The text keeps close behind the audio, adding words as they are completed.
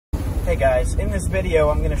Hey guys, in this video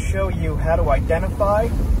I'm going to show you how to identify,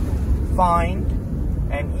 find,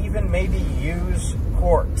 and even maybe use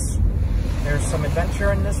quartz. There's some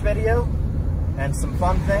adventure in this video and some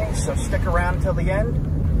fun things, so stick around till the end.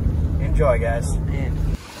 Enjoy, guys. Man.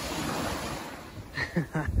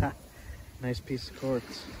 Nice piece of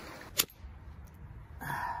quartz.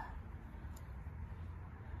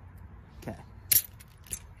 Okay.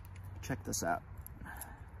 Check this out.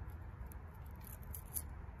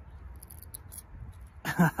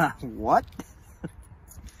 What?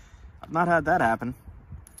 I've not had that happen.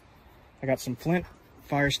 I got some flint,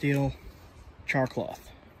 fire steel, char cloth.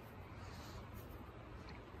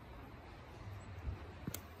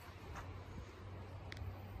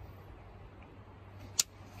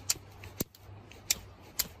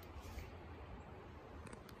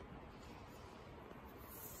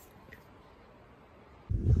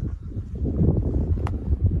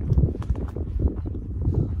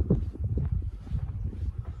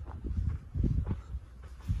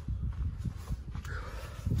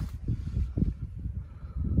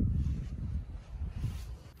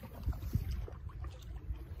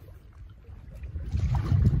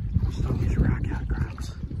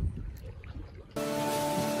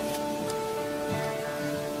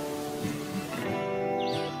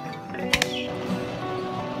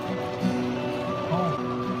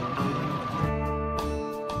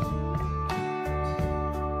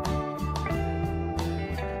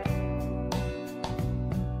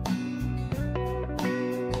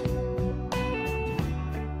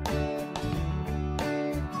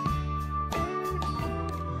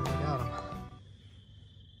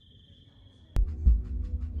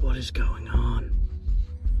 What is going on?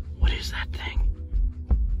 What is that thing?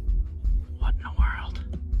 What in the world?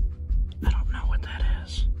 I don't know what that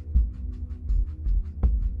is.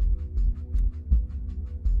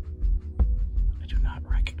 I do not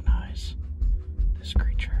recognize this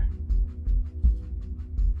creature.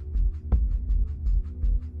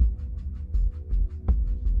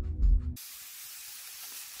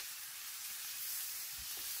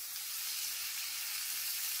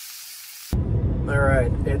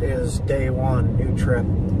 Alright, it is day one, new trip.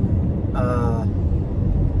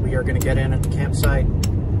 We are going to get in at the campsite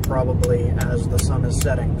probably as the sun is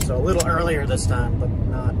setting. So a little earlier this time, but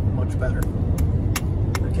not much better.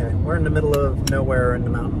 Okay, we're in the middle of nowhere in the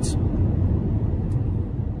mountains.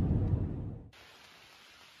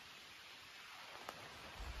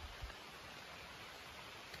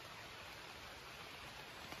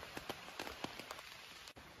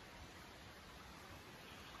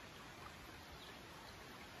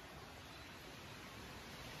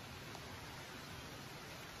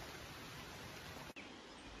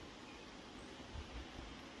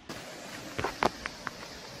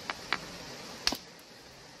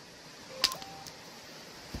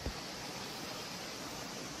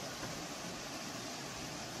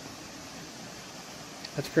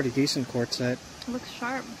 That's pretty decent quartzite. It looks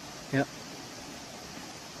sharp. Yep.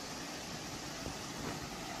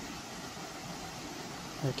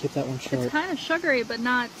 I'll keep that one short. It's kind of sugary, but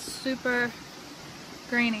not super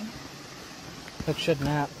grainy. That should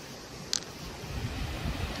nap.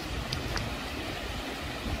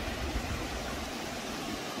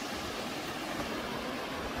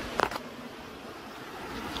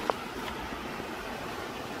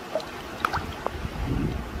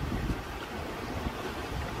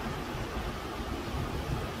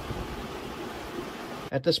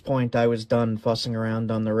 At this point, I was done fussing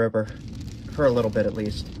around on the river, for a little bit at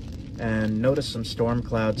least, and noticed some storm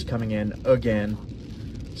clouds coming in again,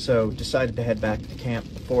 so decided to head back to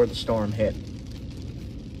camp before the storm hit.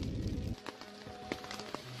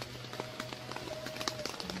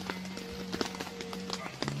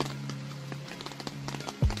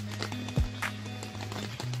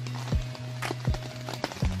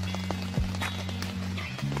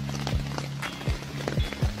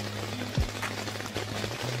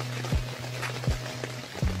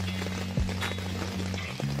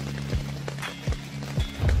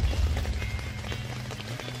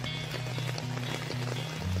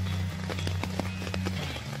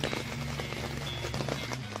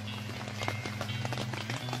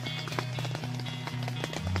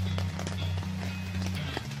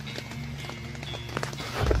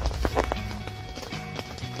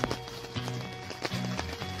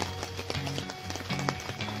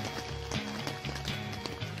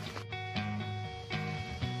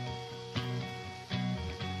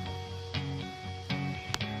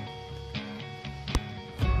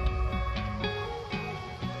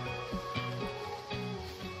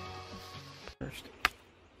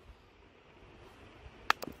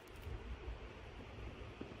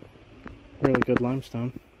 Really good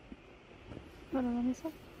limestone. Hold on, let me see.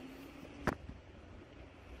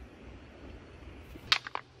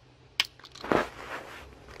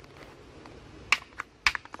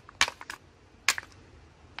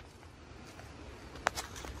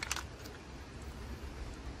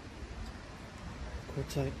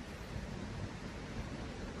 Quartzite.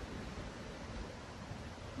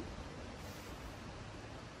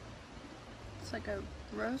 It's like a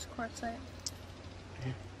rose quartzite.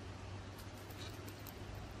 Yeah.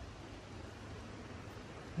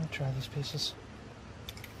 I'll try these pieces.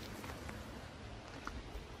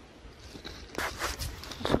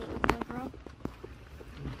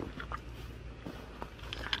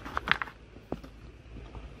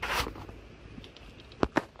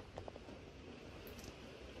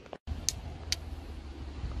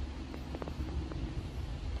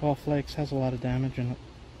 All flakes has a lot of damage in it.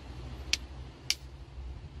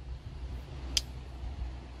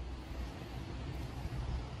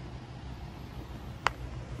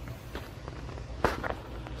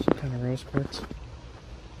 Some kind of rose quartz.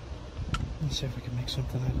 Let's see if we can make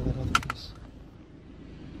something out of that other piece.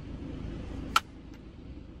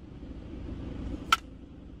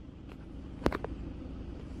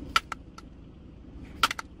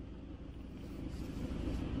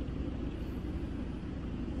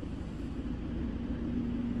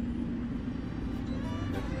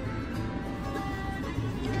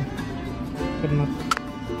 Good enough.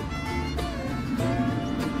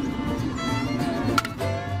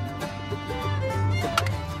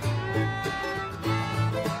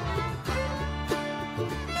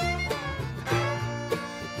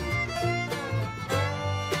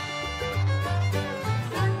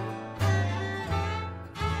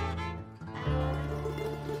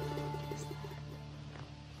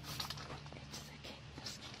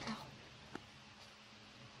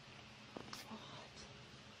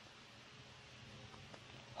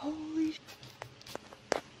 Holy sh**.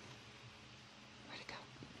 Where'd it go?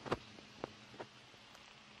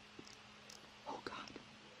 Oh God.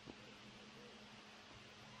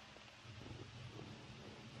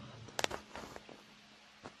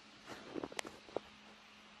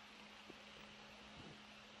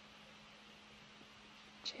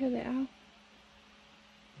 Did you hear the owl?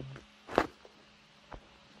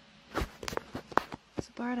 It's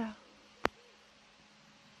a barred owl.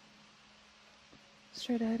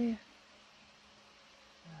 Straight out of here.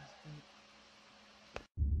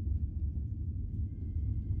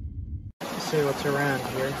 Let's see what's around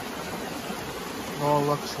here. It all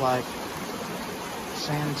looks like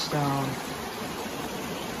sandstone,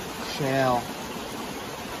 shale,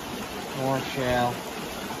 more shale.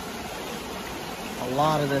 A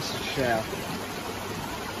lot of this is shale.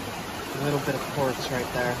 A little bit of quartz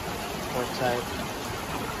right there, quartzite.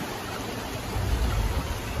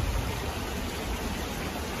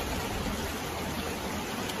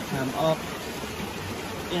 I'm up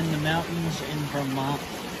in the mountains in Vermont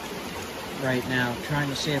right now, trying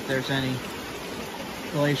to see if there's any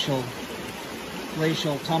glacial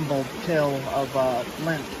tumbled till of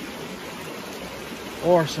flint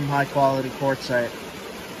or some high quality quartzite.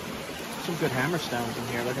 Some good hammerstones in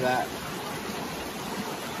here. Look at that.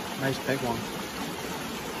 Nice big one.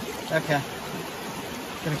 Okay,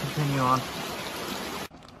 gonna continue on.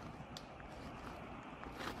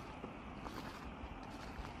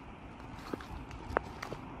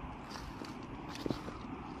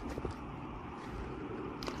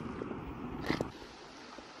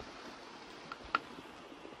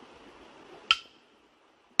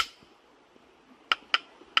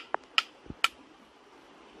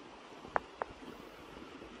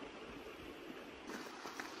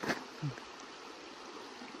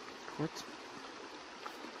 Quartz.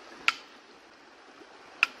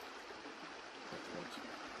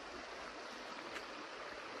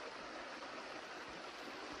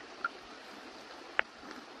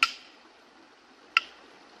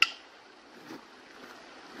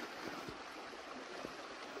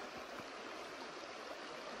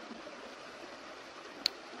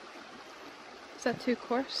 Is that too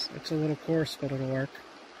coarse? It's a little coarse, but it'll work.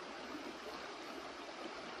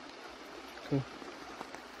 Cool.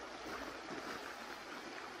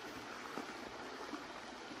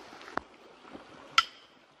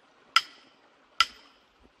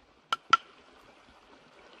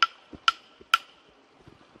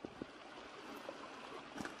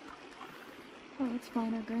 Oh, it's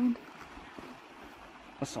finer grained.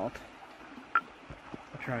 Basalt.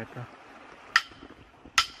 I'll try it though.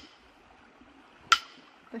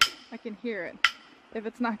 I can hear it. If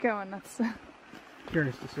it's not going, that's...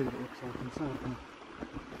 Curious to see what it looks like inside.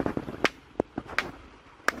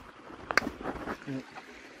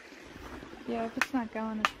 Yeah, if it's not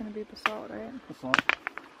going, it's going to be basalt, right? Basalt.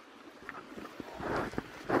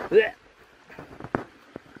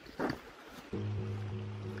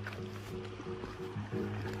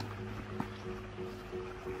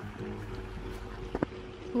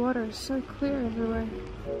 The water is so clear everywhere.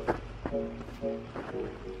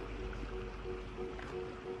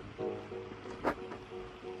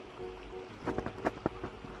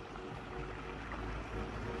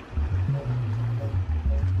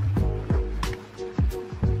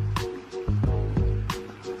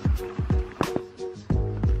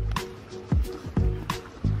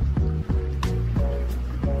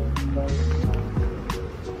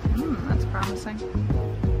 That's promising.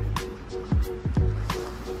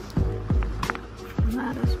 And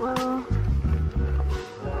that as well.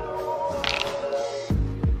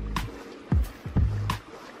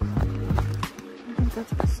 I think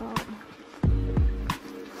that's basalt.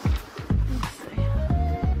 Let's see.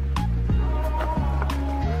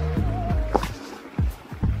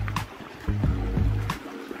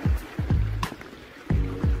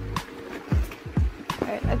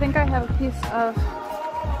 Alright, I think I have a piece of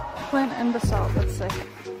flint and basalt. Let's see.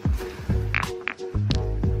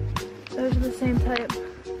 Those are the same type.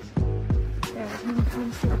 Yeah, I can kind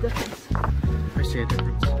of see the difference. I see a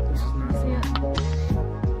difference. This is not. See it?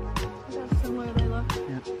 Look how similar they look.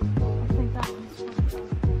 Yeah. I think that one's fun.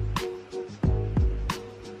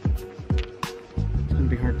 It's gonna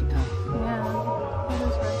be hard to tell. Yeah, it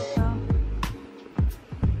is hard to tell.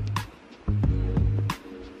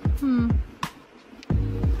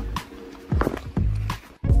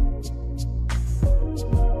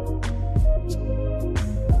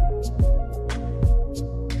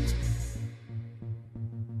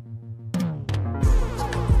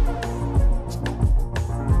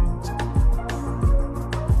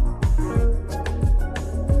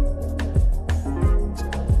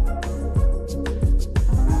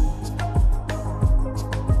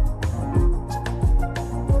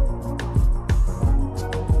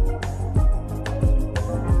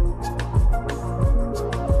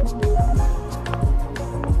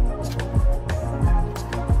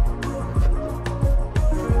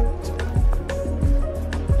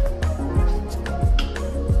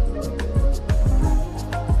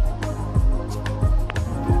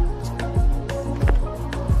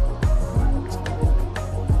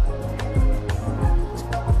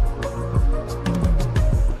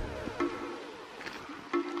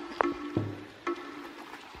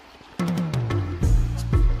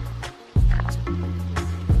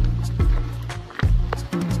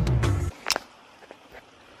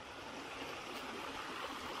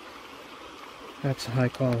 That's high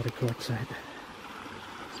quality quartzite.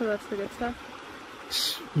 So that's the good stuff?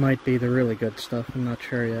 This might be the really good stuff, I'm not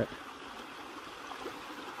sure yet.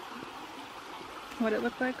 What'd it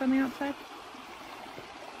look like on the outside?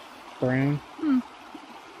 Brown,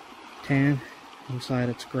 tan, inside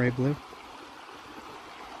it's gray-blue.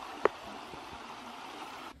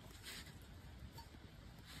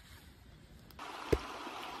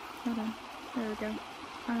 Hold on. There we go.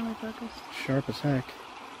 Finally focused. Sharp as heck.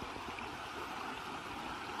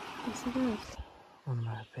 Yes, it is. One of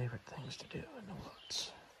my favorite things to do in the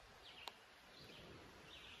woods.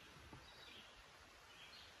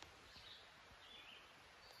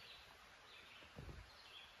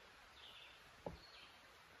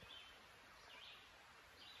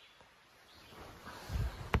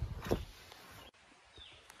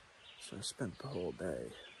 So I spent the whole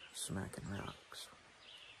day smacking rocks.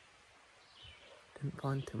 Didn't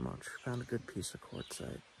find too much. Found a good piece of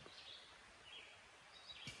quartzite.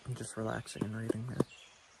 I'm just relaxing and reading here.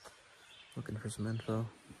 Looking for some info.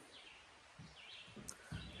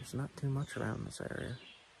 There's not too much around this area.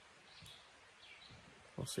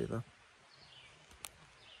 We'll see though.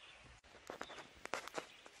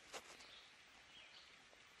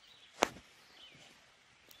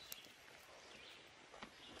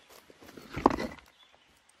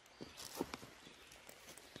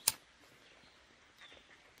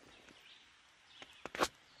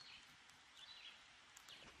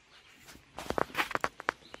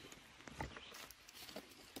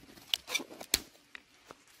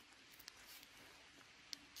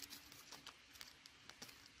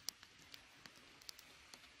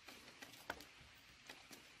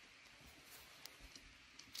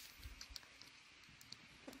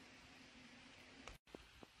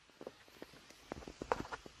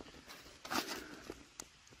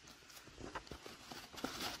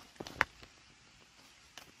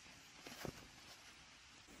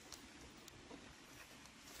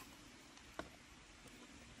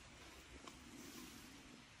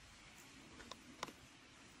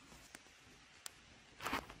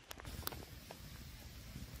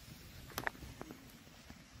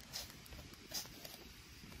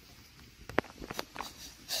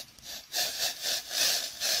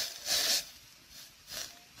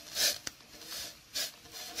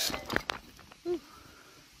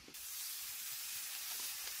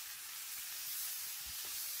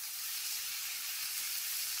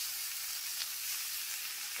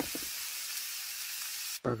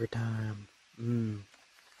 Burger time. Mmm.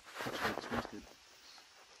 Smells good.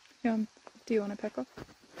 Yeah, do you want a pickle?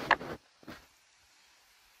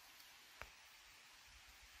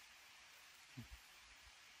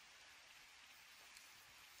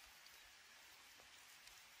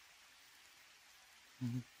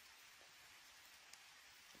 Mm-hmm.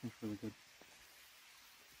 That's really good.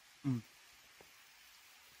 Mm.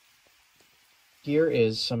 Here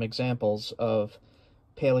is some examples of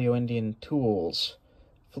Paleo-Indian tools,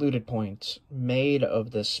 fluted points, made of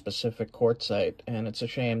this specific quartzite, and it's a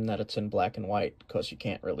shame that it's in black and white, because you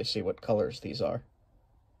can't really see what colors these are.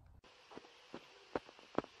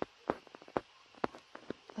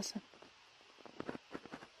 Listen.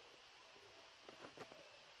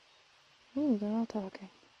 Ooh, they're all talking.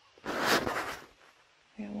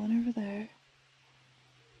 I got one over there.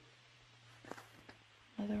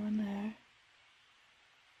 Another one there.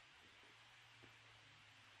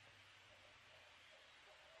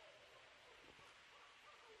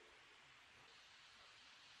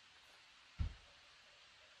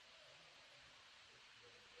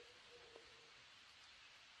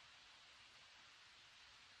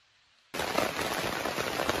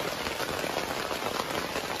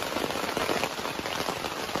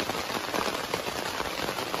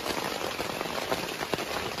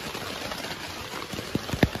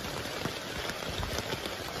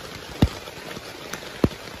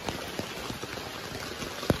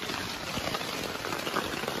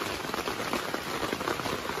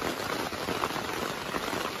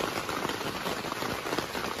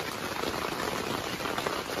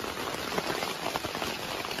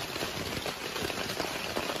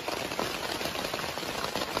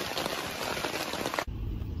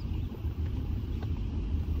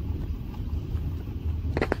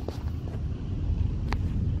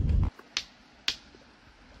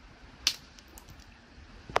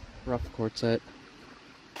 Rough quartzite.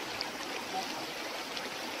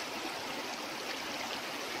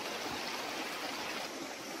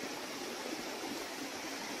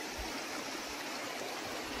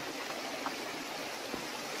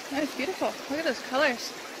 That's beautiful. Look at those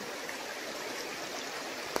colors.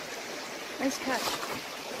 Nice catch.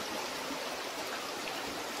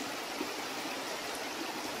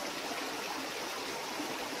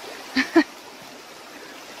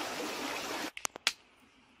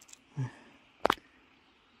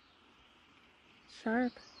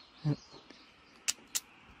 Sharp. Yep.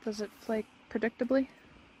 Does it flake predictably?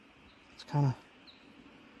 It's kind of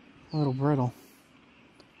a little brittle.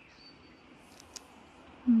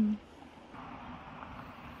 Hmm.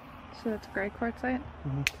 So it's gray quartzite?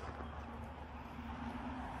 Mm-hmm.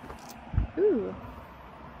 Ooh.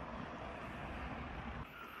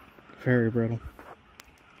 Very brittle.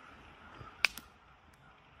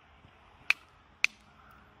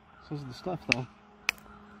 So is the stuff, though.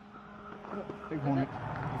 Big one. The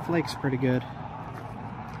flake's pretty good.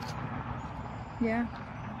 Yeah.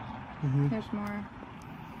 Mm-hmm. There's more.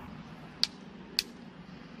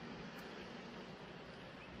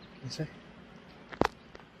 You see?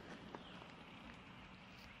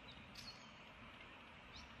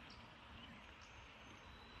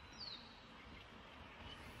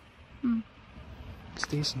 Hmm. It's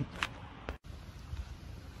decent.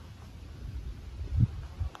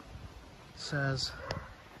 It says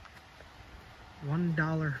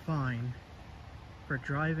 $1 fine for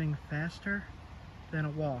driving faster than a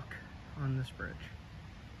walk on this bridge.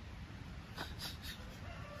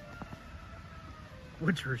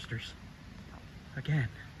 Woods roosters. Again.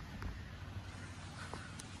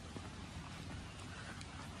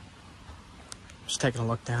 Just taking a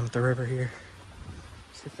look down at the river here.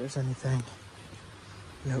 See if there's anything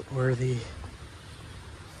noteworthy.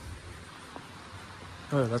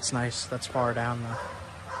 Oh, that's nice. That's far down though.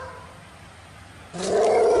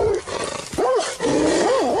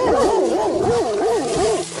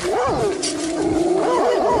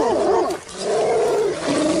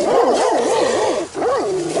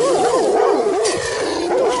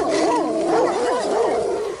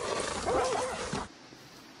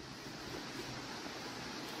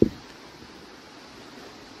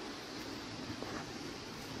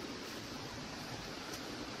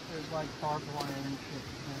 There's like barbed wire and shit.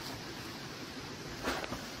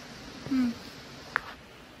 Hmm.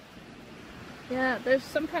 Yeah, there's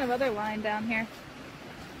some kind of other line down here.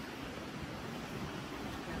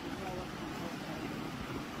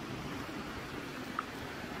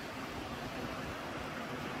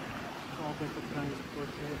 All different kinds of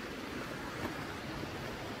quartzite.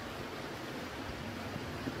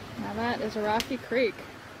 Now that is a rocky creek.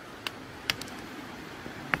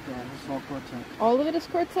 Yeah, it's all quartzite. All of it is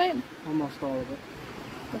quartzite? Almost all of it.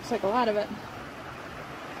 Looks like a lot of it.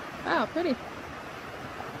 Wow, pretty.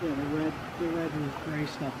 Yeah, the red and gray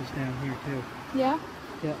stuff is down here too. Yeah?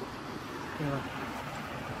 Yep. Yeah.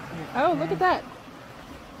 Oh, look at that.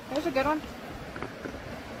 There's a good one.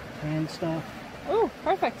 Hand stuff. Oh,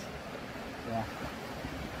 perfect. Yeah.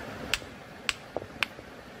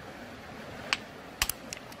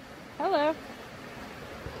 Hello.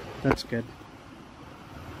 That's good.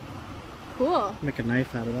 Cool. Make a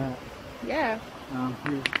knife out of that. Yeah.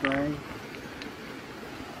 Here's gray.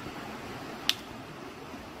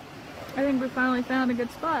 I think we finally found a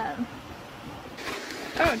good spot.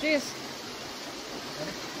 Oh, geez.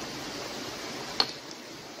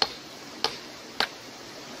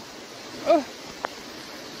 Oh.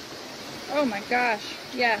 Oh my gosh.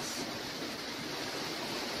 Yes.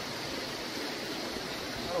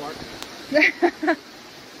 That'll work.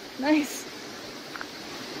 Nice.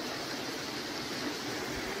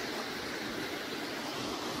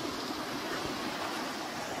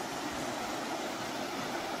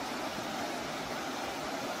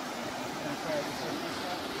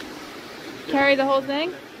 Carry the whole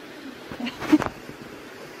thing?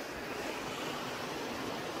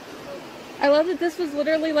 I love that this was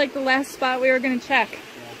literally like the last spot we were going to check.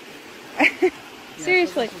 Yeah.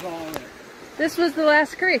 Seriously. Yeah, so this was the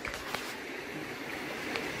last creek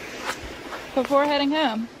before heading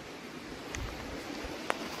home.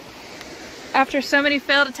 After so many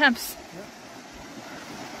failed attempts. Yep.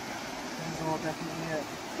 That's all definitely it.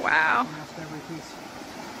 Wow. Almost every piece.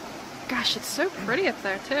 Gosh, it's so pretty up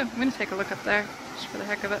there too. I'm going to take a look up there just for the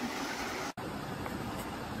heck of it.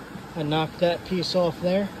 I knocked that piece off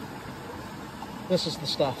there. This is the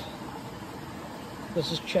stuff.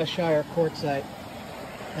 This is Cheshire quartzite.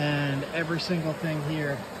 And every single thing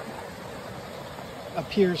here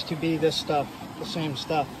appears to be this stuff, the same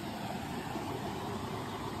stuff.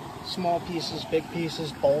 Small pieces, big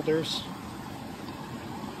pieces, boulders.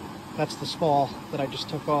 That's the small that I just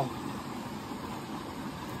took off.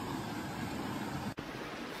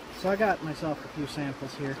 So I got myself a few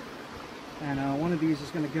samples here. And one of these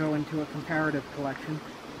is going to go into a comparative collection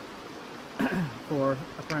for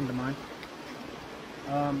a friend of mine.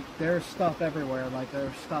 There's stuff everywhere, like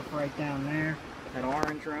there's stuff right down there, that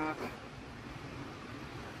orange rock.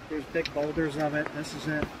 There's big boulders of it. This is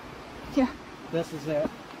it. Yeah. This is it.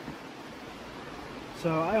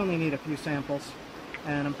 So I only need a few samples,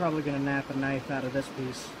 and I'm probably going to nap a knife out of this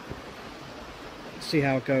piece. See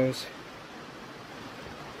how it goes.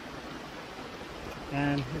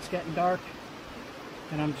 And it's getting dark,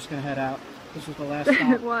 and I'm just going to head out. This was the last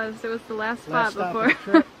stop. It was the last spot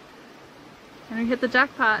before. And we hit the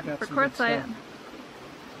jackpot for quartzite.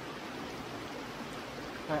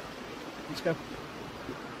 Alright, let's go.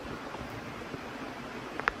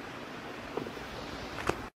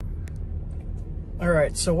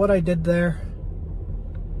 Alright, so what I did there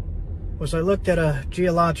was I looked at a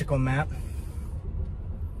geological map,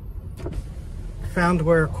 found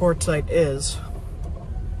where quartzite is,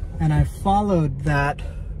 and I followed that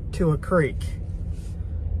to a creek.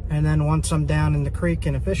 And then once I'm down in the creek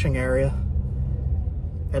in a fishing area,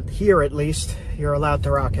 here at least, you're allowed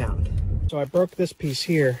to rock hound. So I broke this piece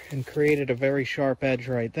here and created a very sharp edge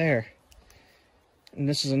right there. And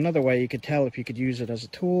this is another way you could tell if you could use it as a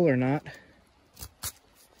tool or not.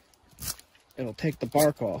 It'll take the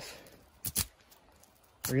bark off.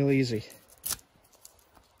 Real easy.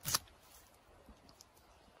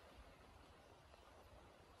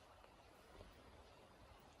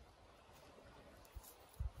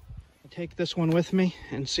 Take this one with me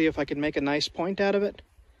and see if I can make a nice point out of it.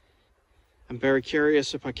 I'm very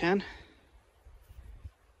curious if I can.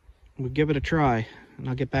 We'll give it a try, and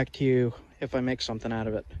I'll get back to you if I make something out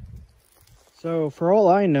of it. So for all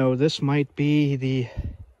I know, this might be the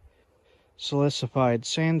silicified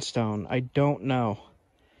sandstone. I don't know.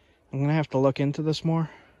 I'm gonna have to look into this more.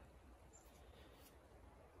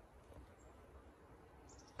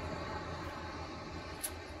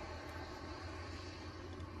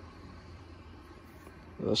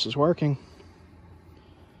 This is working.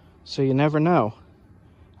 So you never know.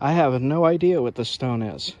 I have no idea what this stone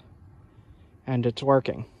is. And it's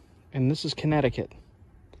working. And this is Connecticut.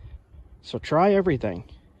 So try everything.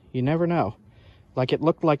 You never know. Like it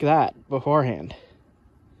looked like that beforehand.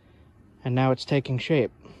 And now it's taking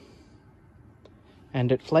shape.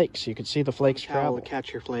 And it flakes. You can see the flakes travel to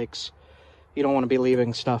catch your flakes. You don't want to be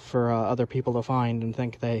leaving stuff for other people to find and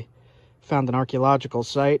think they found an archaeological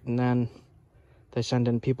site and then they send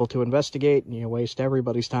in people to investigate and you waste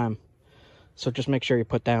everybody's time. So just make sure you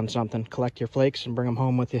put down something. Collect your flakes and bring them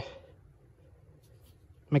home with you.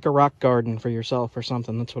 Make a rock garden for yourself or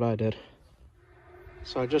something. That's what I did.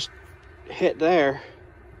 So I just hit there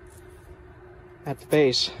at the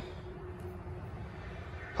base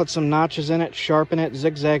put some notches in it, sharpen it,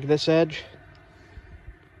 zigzag this edge,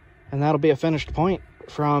 and that'll be a finished point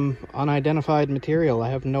from unidentified material. I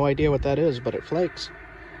have no idea what that is, but it flakes.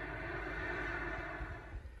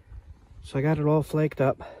 So I got it all flaked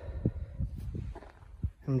up.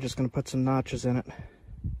 I'm just going to put some notches in it.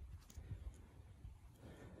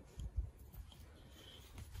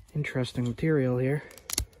 Interesting material here.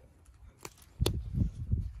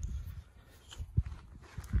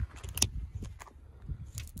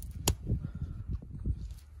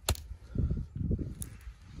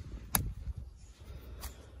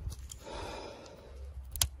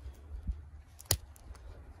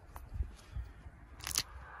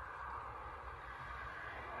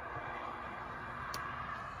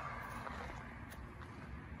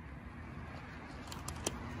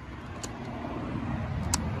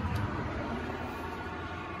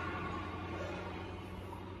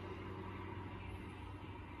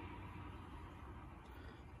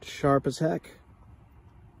 Sharp as heck.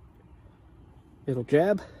 It'll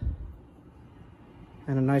jab,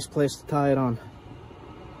 and a nice place to tie it on.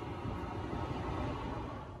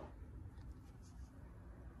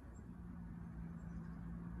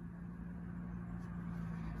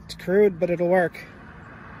 It's crude, but it'll work.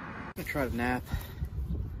 I'm gonna try to nap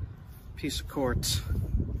a piece of quartz.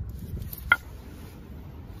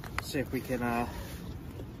 See if we can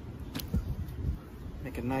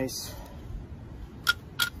make a nice,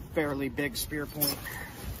 fairly big spear point.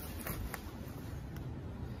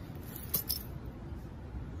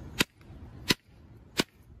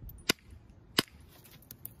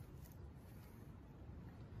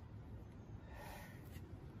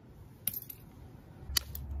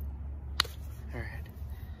 All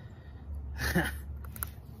right.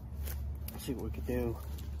 Let's see what we could do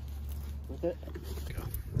with it. Go.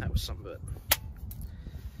 That was some of it.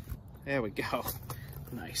 There we go.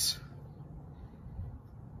 Nice.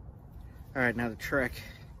 All right, now the trick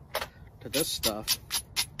to this stuff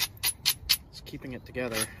is keeping it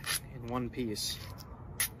together in one piece.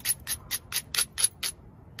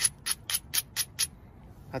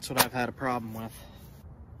 That's what I've had a problem with.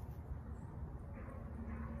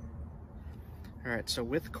 All right, so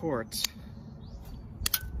with quartz,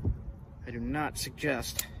 I do not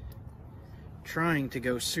suggest trying to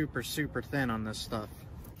go super, super thin on this stuff.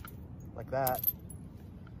 Like that.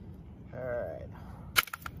 All right.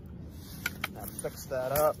 Now fix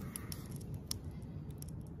that up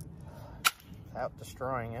without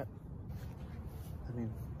destroying it. I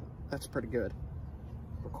mean, that's pretty good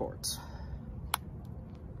for quartz.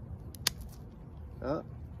 Oh,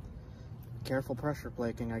 careful pressure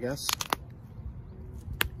plaking, I guess.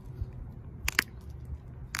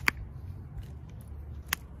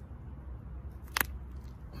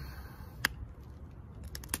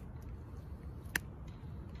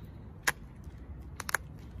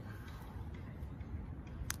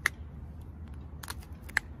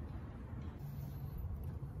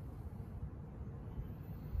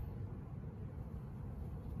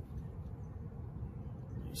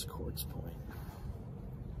 Nice quartz point.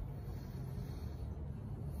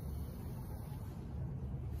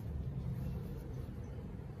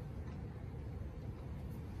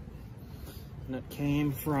 And it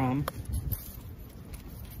came from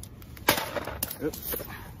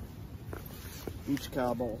beach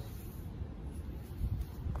cobble.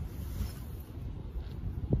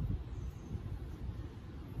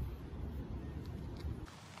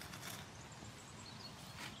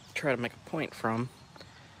 Try to make a point from.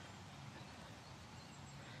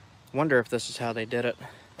 Wonder if this is how they did it.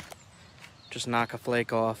 Just knock a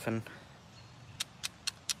flake off and...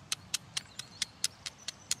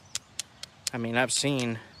 I mean, I've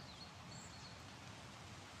seen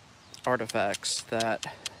artifacts that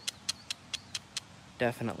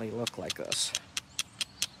definitely look like this.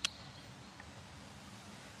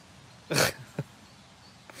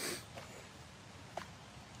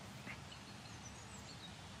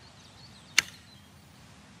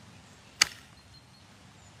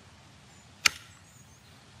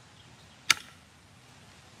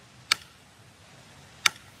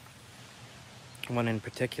 One in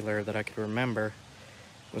particular that I could remember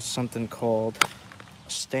was something called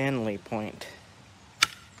Stanley point.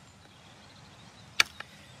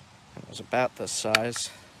 It was about this size.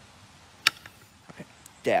 I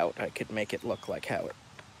doubt I could make it look like how it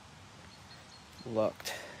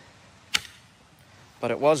looked.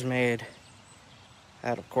 But it was made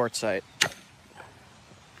out of quartzite.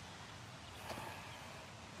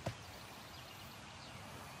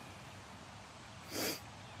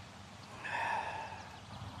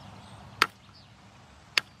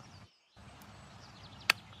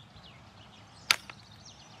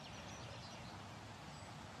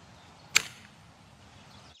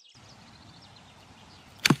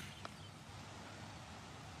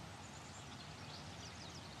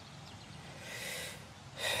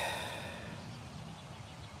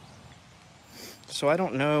 So I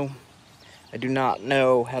don't know, I do not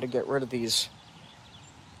know how to get rid of these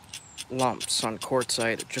lumps on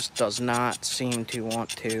quartzite. It just does not seem to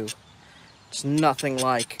want to. It's nothing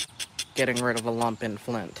like getting rid of a lump in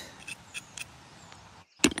flint.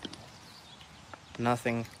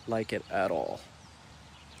 Nothing like it at all.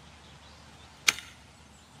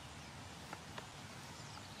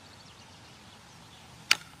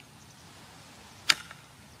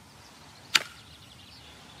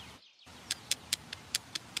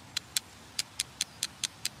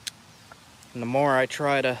 And the more I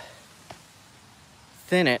try to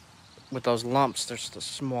thin it with those lumps, the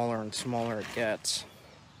smaller and smaller it gets.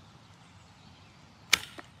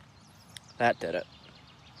 That did it.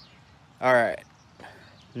 All right,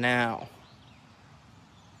 now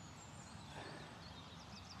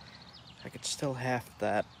I could still half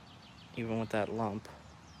that even with that lump.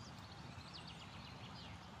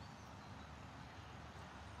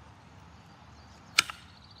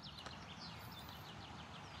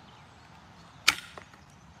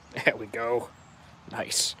 There we go.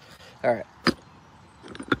 Nice. All right.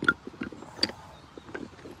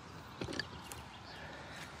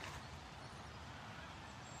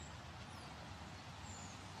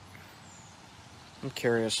 I'm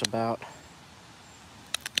curious about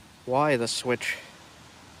why the switch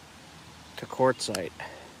to quartzite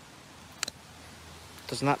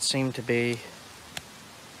does not seem to be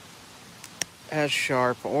as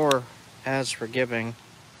sharp or as forgiving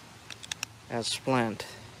as flint.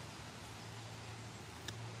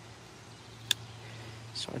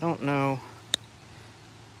 So I don't know.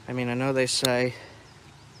 I mean, I know they say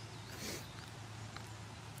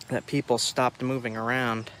that people stopped moving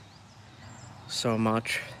around so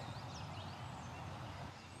much,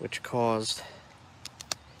 which caused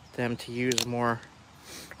them to use more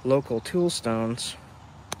local tool stones.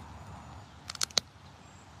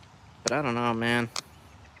 But I don't know, man.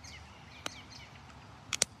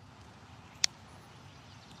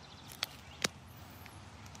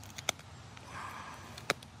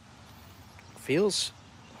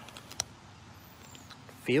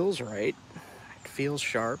 Feels right. It feels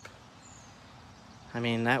sharp. I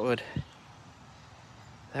mean, that would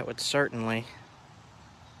certainly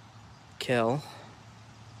kill.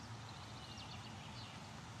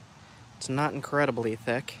 It's not incredibly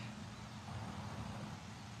thick.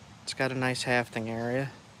 It's got a nice hafting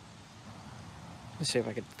area. Let's see if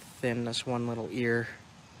I could thin this one little ear.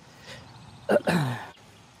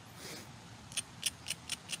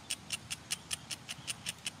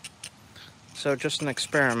 So just an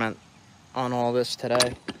experiment on all this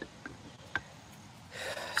today.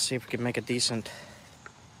 See if we can make a decent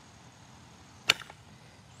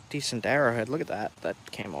arrowhead. Look at that. That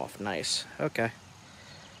came off nice. Okay.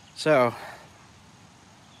 So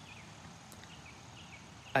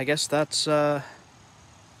I guess that's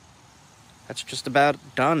just about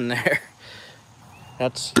done there.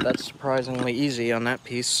 That's surprisingly easy on that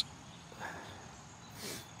piece.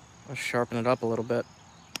 Let's sharpen it up a little bit.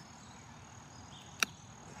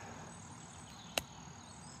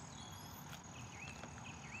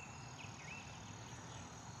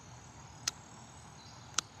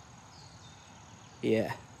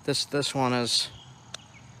 Yeah, this one is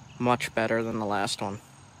much better than the last one.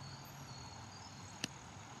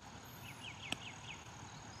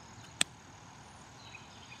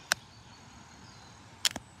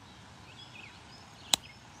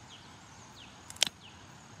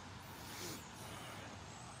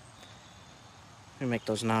 Let me make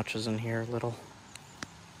those notches in here a little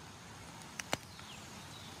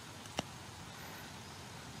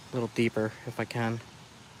deeper if I can.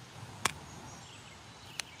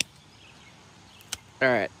 All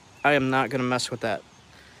right, I am not gonna mess with that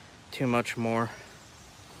too much more.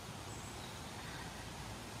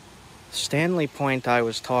 Stanley point I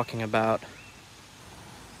was talking about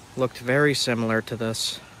looked very similar to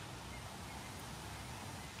this.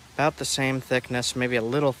 About the same thickness, maybe a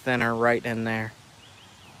little thinner right in there.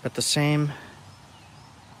 But the same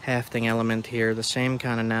hafting element here, the same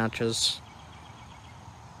kind of notches,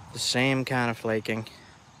 the same kind of flaking.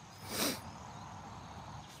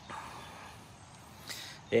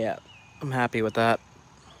 Yeah, I'm happy with that.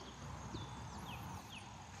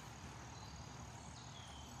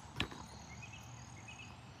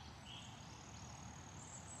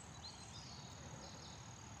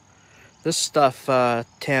 This stuff,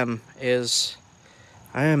 Tim, is,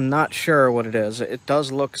 I am not sure what it is. It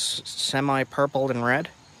does look semi-purple and red.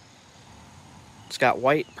 It's got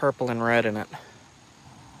white, purple, and red in it.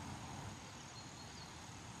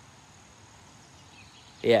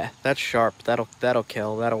 Yeah, that's sharp. That'll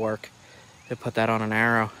kill. That'll work. They put that on an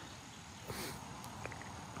arrow.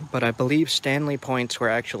 but I believe Stanley points were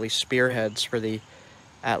actually spearheads for the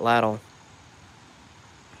atlatl.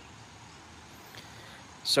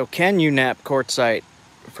 So can you nap quartzite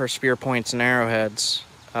for spear points and arrowheads?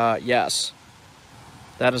 Yes.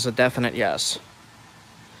 That is a definite yes.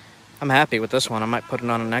 I'm happy with this one. I might put it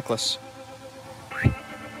on a necklace.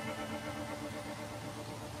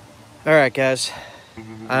 Alright guys,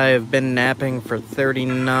 I've been napping for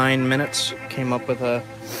 39 minutes. Came up with a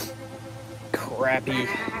crappy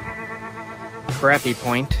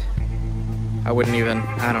point. I wouldn't even,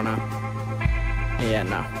 I don't know. Yeah,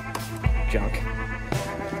 no. Junk.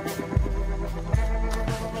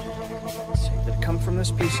 Let's see, did it come from this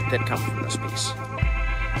piece? It did come from this piece.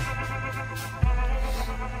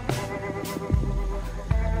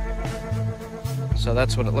 So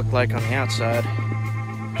that's what it looked like on the outside.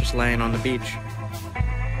 Just laying on the beach.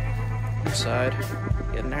 Inside,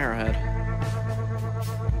 get an arrowhead.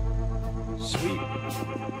 Sweet.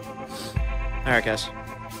 Alright guys,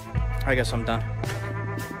 I guess I'm done.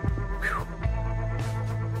 Whew.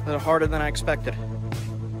 A little harder than I expected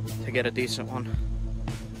to get a decent one.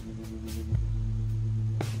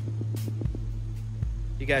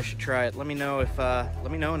 You guys should try it. Let me know if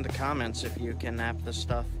let me know in the comments if you can nap this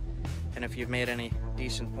stuff and if you've made any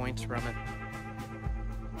decent points from it.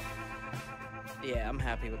 Yeah, I'm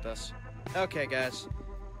happy with this. Okay guys,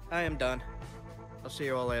 I am done. I'll see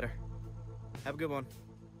you all later. Have a good one.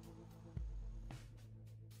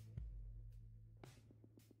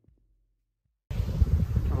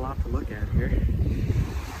 Got a lot to look at here.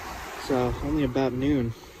 So, only about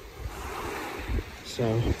noon.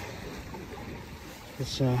 So,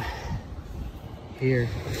 it's here.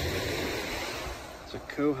 It's a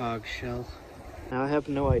quahog shell. Now I have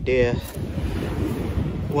no idea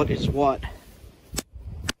what is what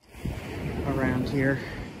around here.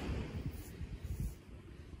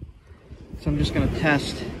 So I'm just gonna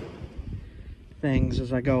test things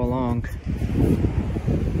as I go along.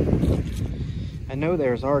 I know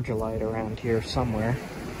there's argillite around here somewhere,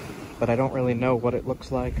 but I don't really know what it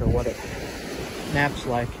looks like or what it naps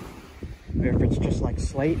like. Or if it's just like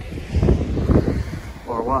slate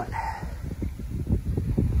or what.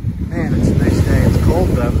 Man, it's a nice day. It's cold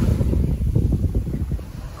though.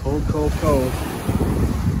 Cold, cold, cold.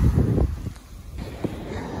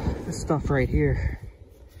 This stuff right here,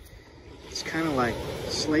 it's kind of like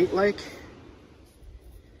slate-like.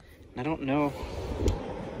 I don't know.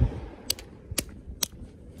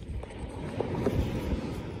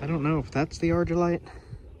 I don't know if that's the argillite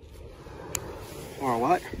or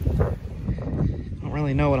what. I don't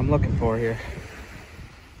really know what I'm looking for here.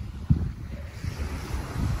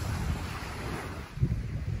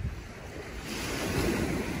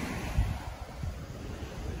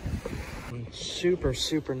 Super,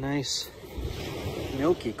 super nice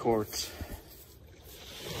milky quartz.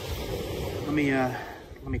 Let me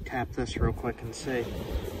tap this real quick and see.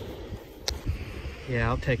 Yeah,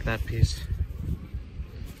 I'll take that piece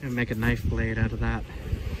and make a knife blade out of that.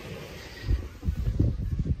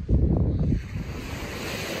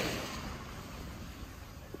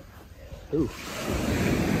 Ooh.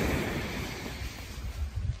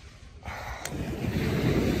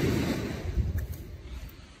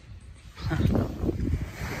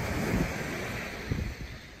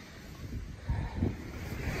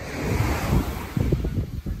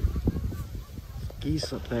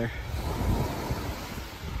 Geese up there.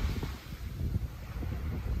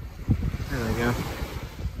 There we go.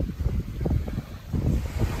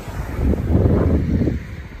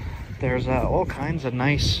 There's all kinds of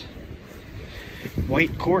nice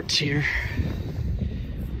white quartz here.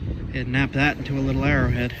 And nap that into a little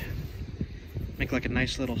arrowhead. Make like a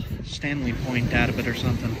nice little Stanley point out of it or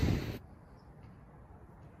something.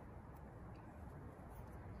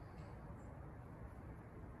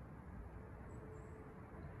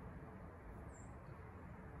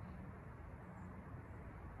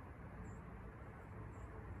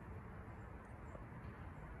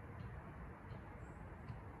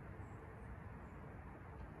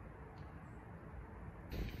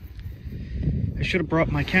 I should have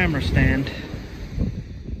brought my camera stand,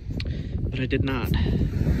 but I did not.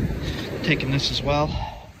 Taking this as well.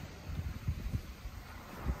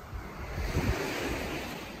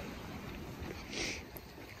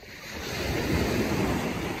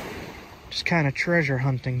 Just kind of treasure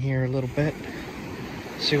hunting here a little bit.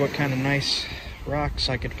 See what kind of nice rocks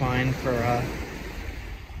I could find for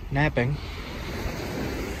napping.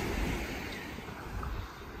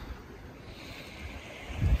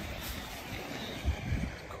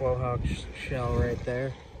 Quahog shell right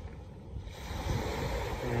there.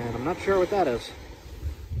 And I'm not sure what that is.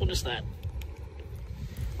 What is that?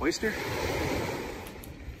 Oyster?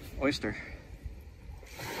 oyster.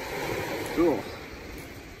 Cool.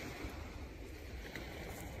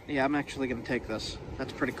 Yeah, I'm actually gonna take this.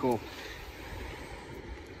 That's pretty cool.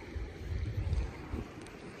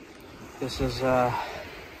 This is a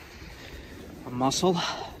mussel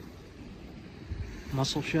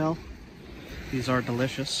shell. These are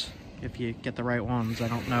delicious if you get the right ones. I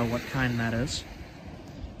don't know what kind that is,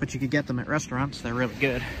 but you could get them at restaurants. They're really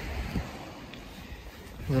good.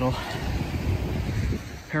 Little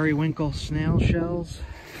periwinkle snail shells.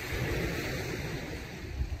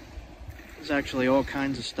 There's actually all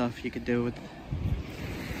kinds of stuff you could do with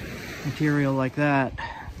material like that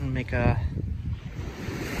and make a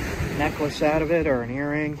necklace out of it or an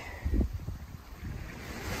earring.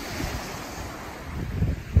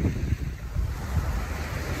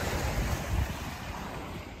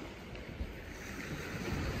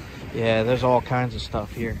 Yeah, there's all kinds of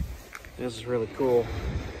stuff here. This is really cool.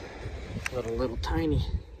 Little tiny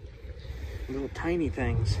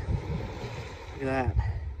things. Look at that.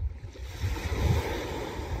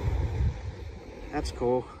 That's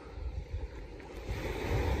cool.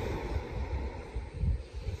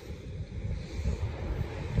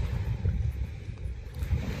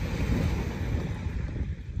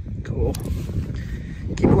 Cool.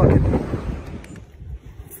 Keep looking.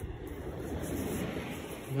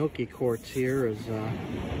 Milky quartz here is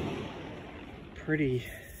pretty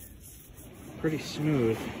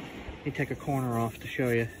smooth. Let me take a corner off to show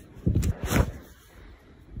you.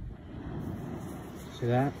 See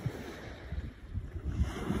that?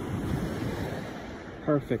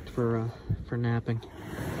 Perfect for napping.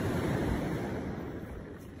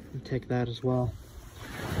 And take that as well.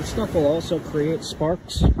 This stuff will also create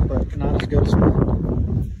sparks, but not as good as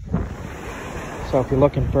flint. So if you're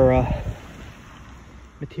looking for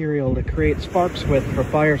material to create sparks with for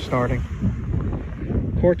fire starting,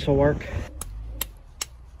 quartz will work.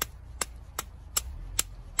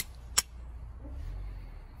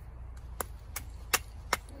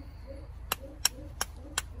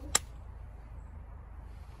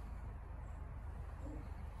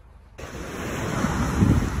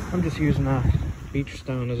 I'm just using a beach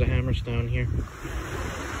stone as a hammer stone here.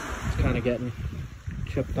 It's kind of getting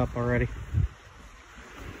chipped up already.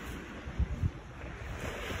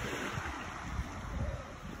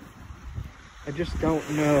 I just don't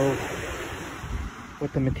know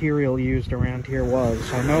what the material used around here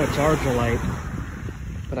was. I know it's argillite,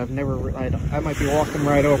 but I've never, I might be walking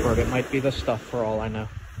right over it. It might be this stuff for all I know.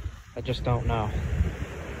 I just don't know.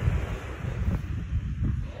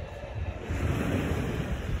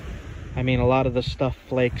 I mean, a lot of this stuff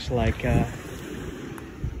flakes like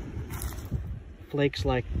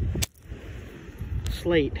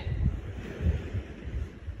slate.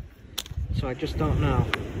 So I just don't know.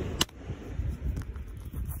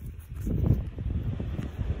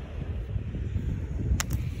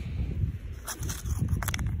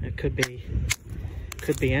 It could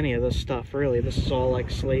be any of this stuff, really. This is all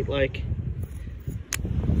like slate-like.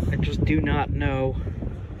 I just do not know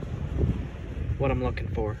what I'm looking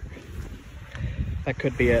for. That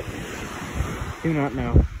could be it. Do not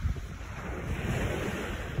know.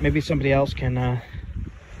 Maybe somebody else can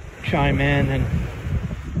chime in, and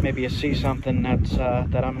maybe you see something that's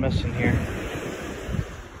that I'm missing here.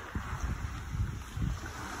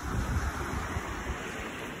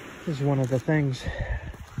 This is one of the things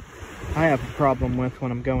I have a problem with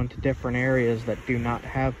when I'm going to different areas that do not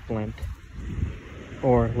have flint,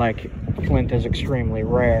 or like flint is extremely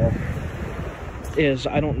rare, is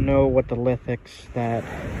I don't know what the lithics that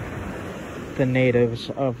the natives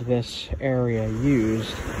of this area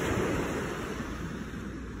used.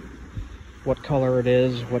 What color it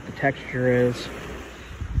is, what the texture is.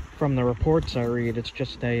 From the reports I read, it's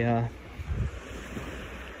just a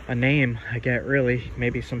name I get, really.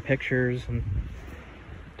 Maybe some pictures, and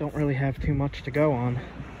don't really have too much to go on.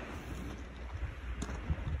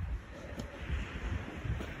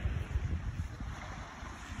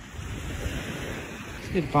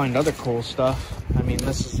 Did find other cool stuff. I mean,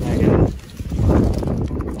 this is a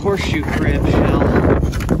horseshoe crab shell.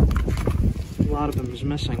 A lot of them is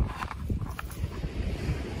missing.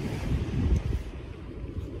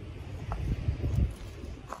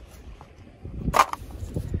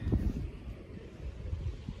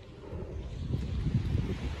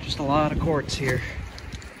 Just a lot of quartz here.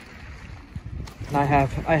 And I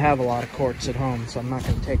have a lot of quartz at home, so I'm not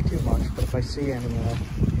going to take too much. But if I see any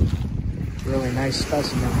really nice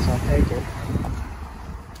specimens, I'll take it.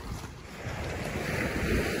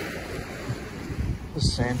 The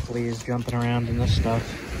sand flea is jumping around in this stuff.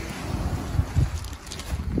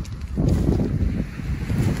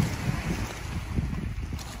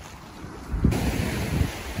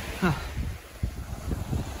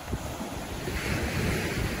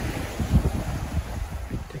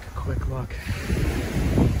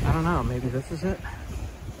 I don't know, maybe this is it?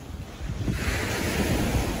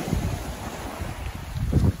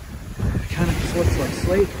 It kind of just looks like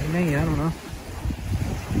slate to me, I don't know.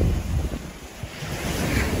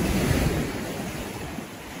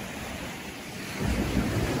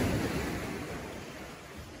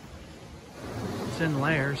 It's in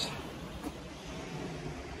layers.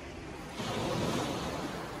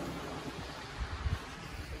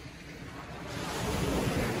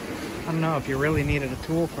 I don't know, if you really needed a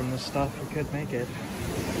tool from this stuff, you could make it.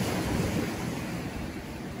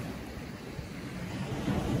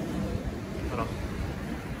 Little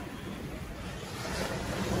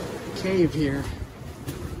cave here.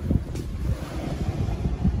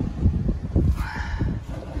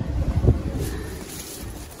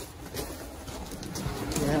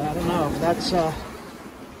 Yeah, I don't know if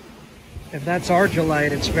that's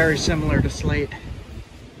argillite, it's very similar to slate.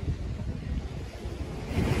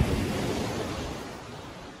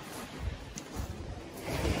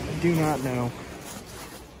 Do not know.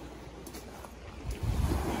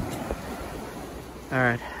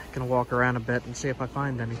 Alright, gonna walk around a bit and see if I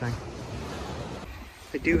find anything.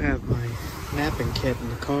 I do have my napping kit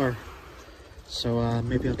in the car, so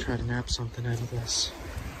maybe I'll try to nap something out of this.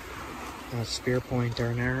 A spearpoint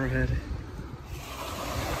or an arrowhead.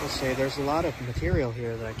 I'll say there's a lot of material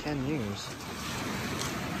here that I can use.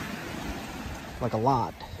 Like a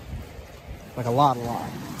lot. Like a lot.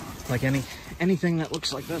 Like anything that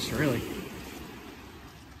looks like this, really.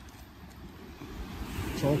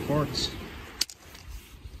 It's all quartz.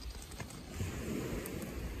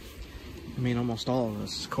 I mean, almost all of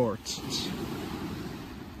this is quartz. It's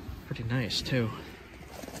pretty nice, too.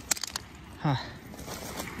 Huh.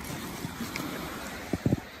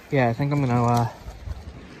 Yeah, I think I'm gonna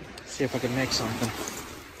see if I can make something.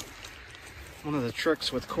 One of the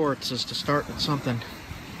tricks with quartz is to start with something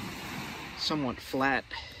somewhat flat.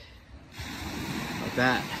 Like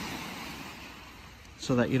that,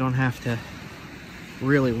 so that you don't have to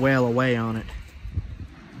really wail away on it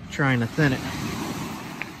trying to thin it.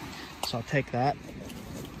 So I'll take that.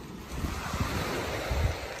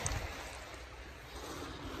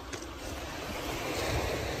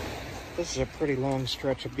 This is a pretty long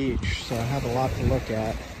stretch of beach, so I have a lot to look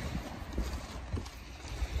at.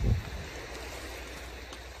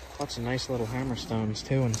 Lots of nice little hammerstones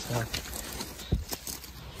too and stuff.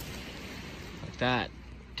 That,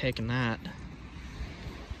 taking that.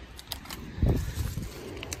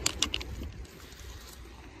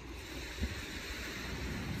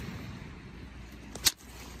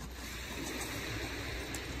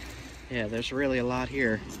 Yeah, there's really a lot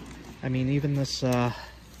here. I mean, even this stuff.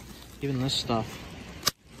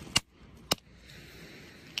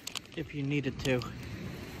 If you needed to,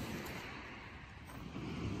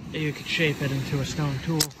 you could shape it into a stone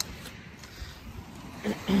tool.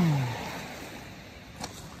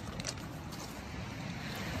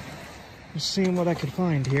 Just seeing what I could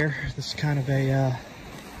find here. This is kind of a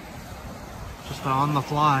just an on the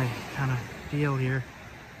fly kind of deal here.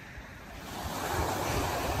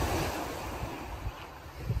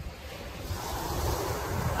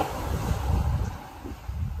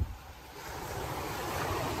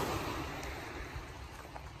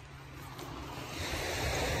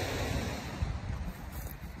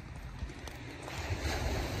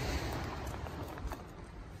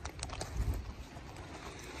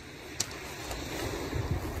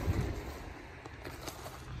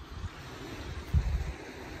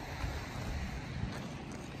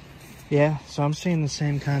 Yeah, so I'm seeing the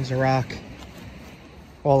same kinds of rock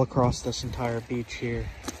all across this entire beach here.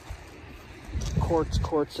 Quartz,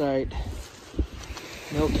 quartzite,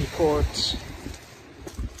 milky quartz,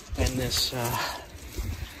 and this,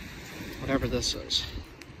 whatever this is,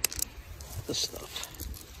 this stuff.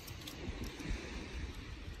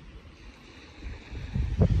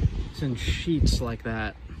 It's in sheets like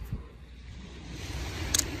that.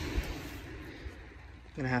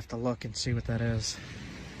 I'm gonna have to look and see what that is.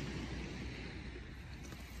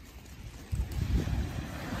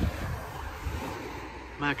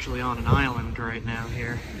 I'm actually on an island right now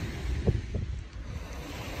here.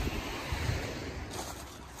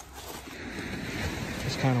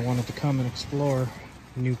 Just kind of wanted to come and explore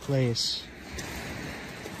a new place.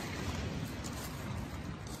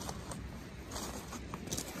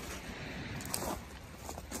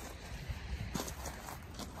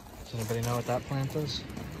 Does anybody know what that plant is?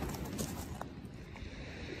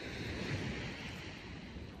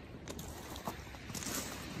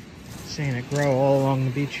 Seeing it grow all along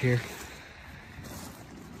the beach here.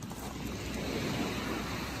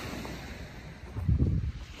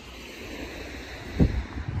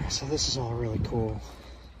 So this is all really cool.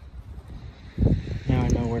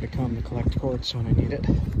 to come to collect quartz when I need it.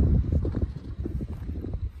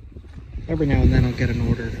 Every now and then I'll get an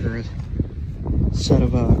order for a set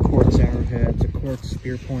of quartz arrowheads, a quartz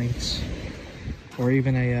spearpoints, or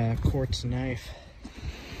even a quartz knife.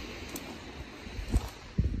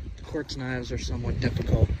 The quartz knives are somewhat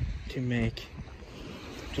difficult to make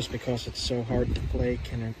just because it's so hard to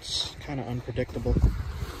flake and it's kind of unpredictable.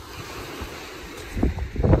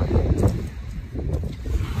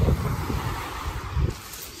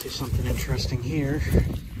 See something interesting here.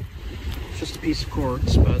 Just a piece of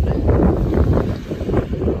quartz, but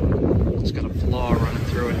it's got a flaw running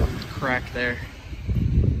through it, a crack there.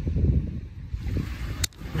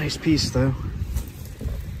 Nice piece though.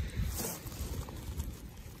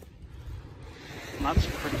 Lots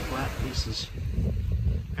of pretty flat pieces.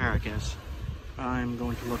 There, I guess. I'm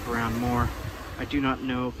going to look around more. I do not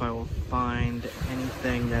know if I will find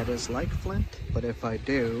anything that is like flint, but if I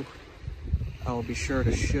do, I will be sure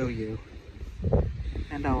to show you.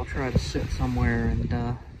 And I will try to sit somewhere and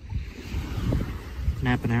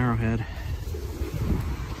nap an arrowhead.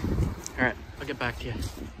 Alright, I'll get back to you.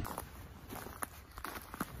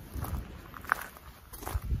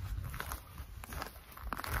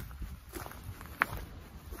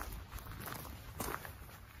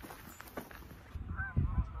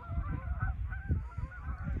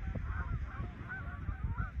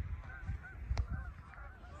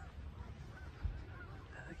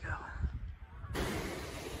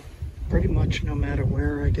 Pretty much no matter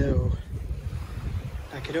where I go,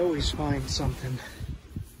 I could always find something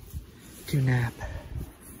to nap.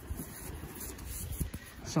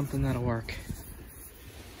 Something that'll work.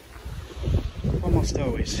 Almost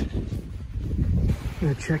always. I'm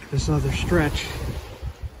gonna check this other stretch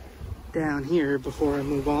down here before I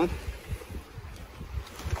move on.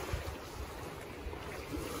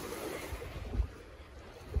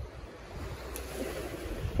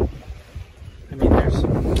 I mean,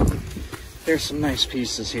 there's some nice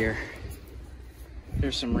pieces here.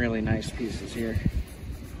 There's some really nice pieces here.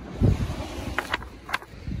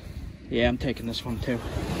 Yeah, I'm taking this one too.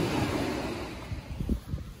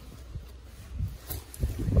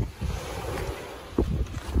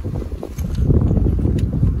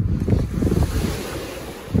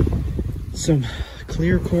 Some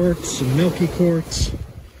clear quartz, some milky quartz,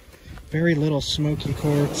 very little smoky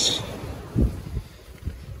quartz.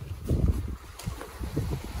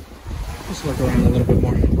 Let's look around a little bit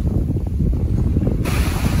more.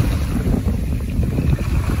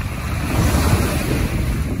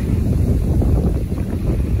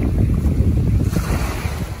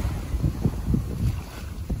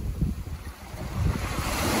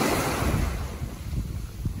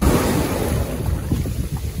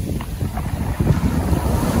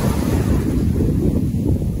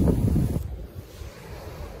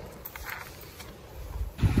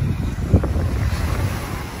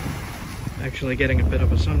 Actually getting a bit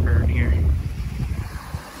of a sunburn here.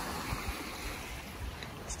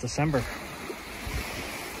 It's December.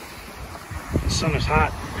 The sun is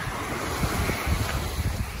hot.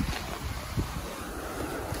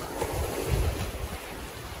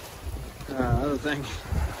 Other thing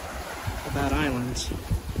about islands,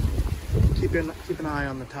 keep an eye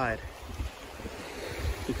on the tide,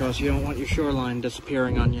 because you don't want your shoreline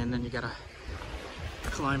disappearing on you and then you gotta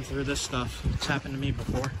climb through this stuff. It's happened to me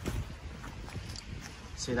before.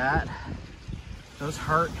 See that? Those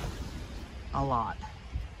hurt a lot.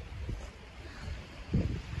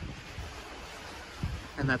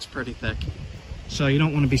 And that's pretty thick. So you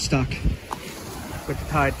don't want to be stuck with the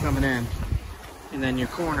tide coming in and then you're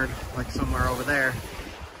cornered like somewhere over there.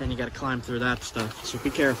 Then you got to climb through that stuff. So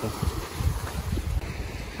be careful.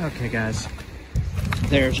 Okay guys,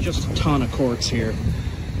 there's just a ton of quartz here.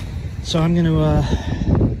 So I'm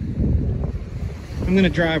gonna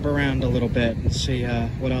drive around a little bit and see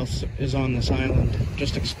what else is on this island.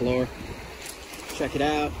 Just explore, check it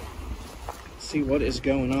out, see what is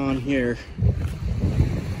going on here.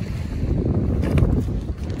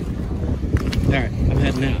 All right, I'm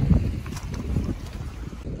heading out.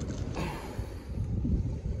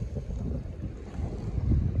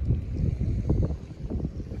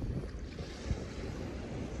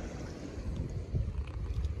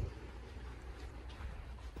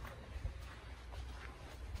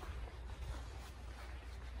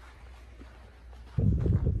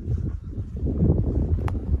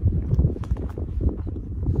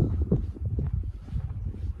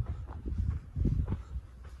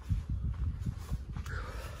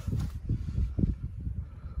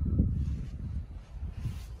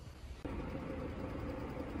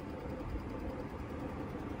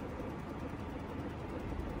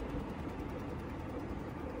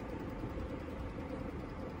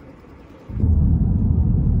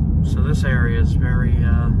 this area is very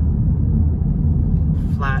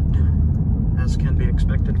flat, as can be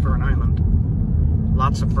expected for an island.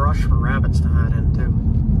 Lots of brush for rabbits to hide into.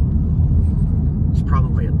 There's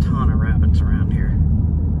probably a ton of rabbits around here.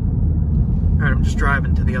 Alright, I'm just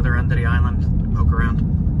driving to the other end of the island to poke around.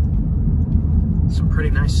 Some pretty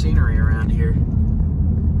nice scenery around here,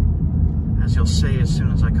 as you'll see as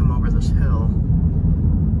soon as I come over this hill.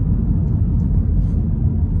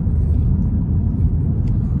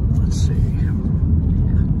 Let's see. Yeah,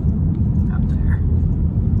 out there.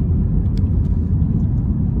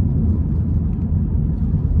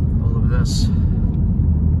 All of this.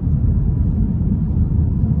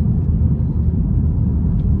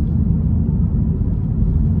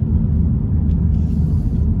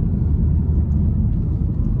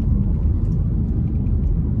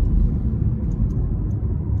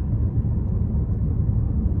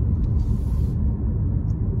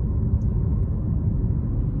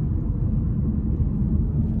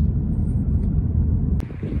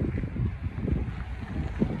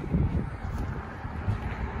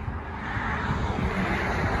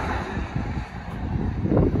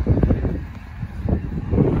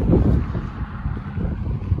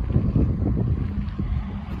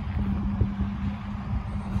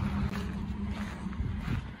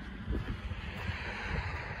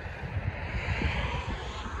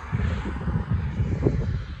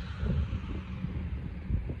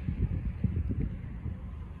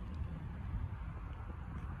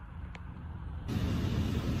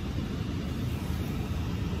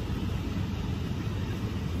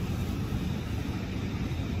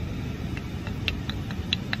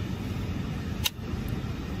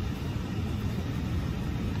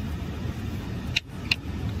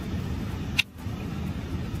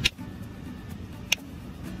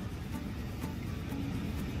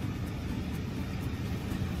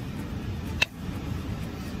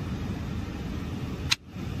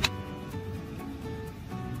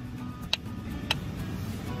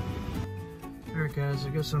 Alright guys, I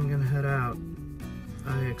guess I'm gonna head out.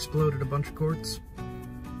 I exploded a bunch of quartz,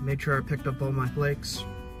 made sure I picked up all my flakes,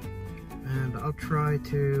 and I'll try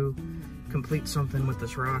to complete something with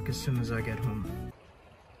this rock as soon as I get home.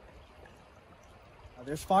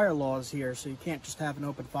 There's fire laws here, so you can't just have an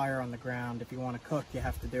open fire on the ground. If you want to cook, you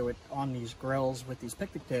have to do it on these grills with these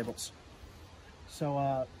picnic tables. So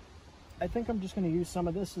I think I'm just going to use some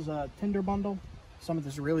of this as a tinder bundle, some of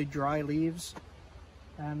this really dry leaves,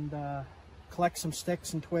 and collect some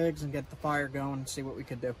sticks and twigs and get the fire going and see what we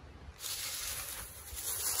could do.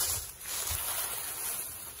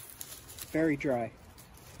 Very dry.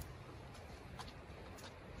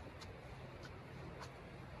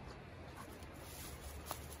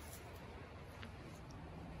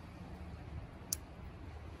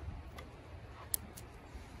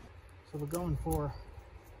 So we're going for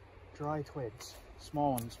dry twigs,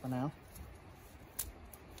 small ones for now.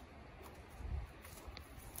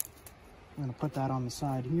 I'm going to put that on the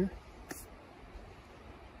side here.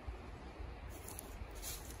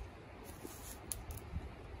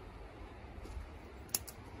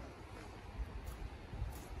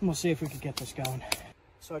 And we'll see if we can get this going.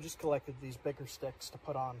 So I just collected these bigger sticks to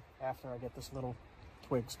put on after I get this little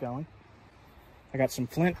twigs going. I got some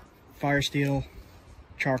flint, fire steel,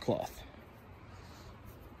 char cloth.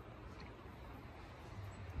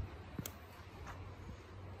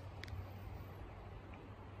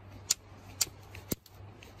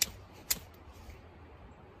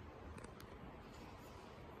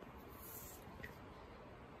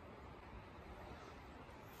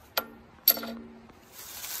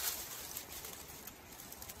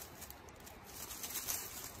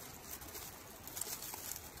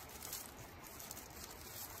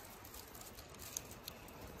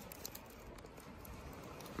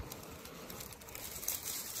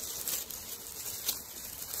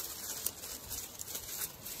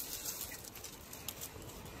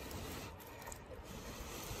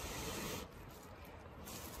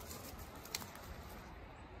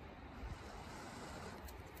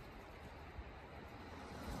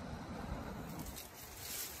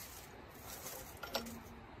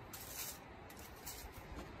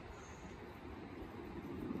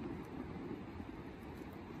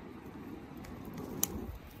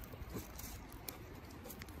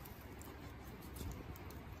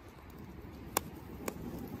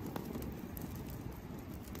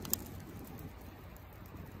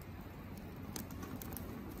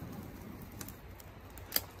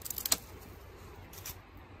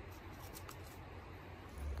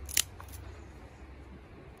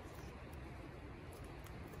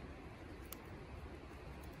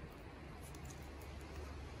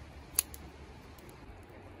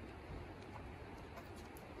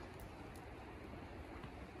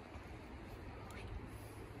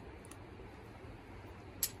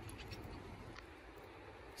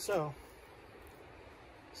 So,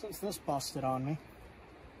 since this busted on me,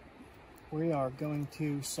 we are going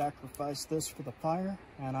to sacrifice this for the fire,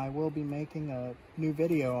 and I will be making a new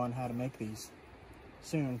video on how to make these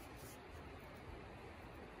soon.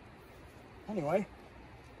 Anyway,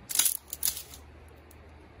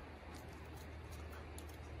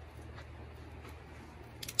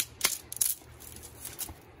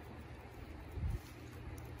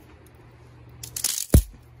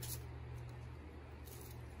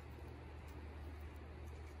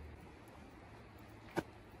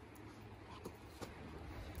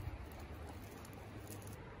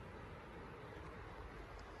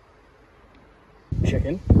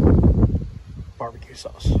 chicken, barbecue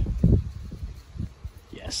sauce.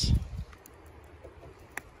 Yes.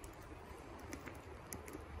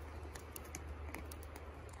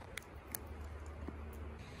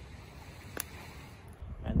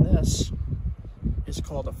 And this is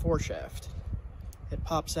called a foreshaft. It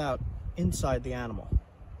pops out inside the animal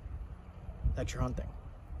that you're hunting.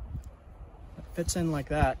 It fits in like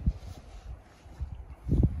that.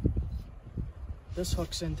 This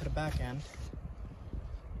hooks into the back end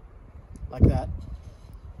like that.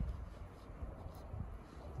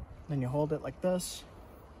 Then you hold it like this,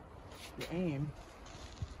 you aim,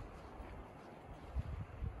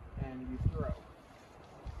 and you throw.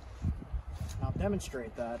 And I'll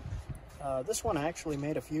demonstrate that. This one I actually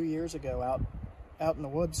made a few years ago out in the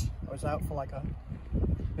woods. I was out for like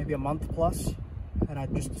maybe a month plus, and I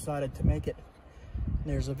just decided to make it. And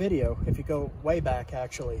there's a video, if you go way back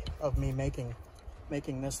actually, of me making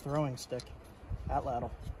this throwing stick at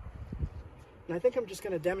Lattle. And I think I'm just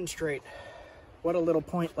going to demonstrate what a little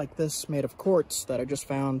point like this made of quartz that I just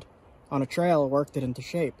found on a trail worked it into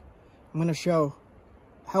shape. I'm going to show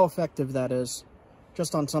how effective that is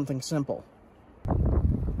just on something simple.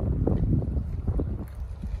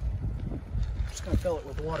 Just going to fill it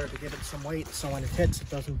with water to give it some weight so when it hits it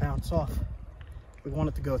doesn't bounce off. We want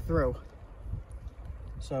it to go through.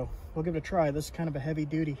 So we'll give it a try. This is kind of a heavy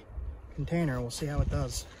duty container. We'll see how it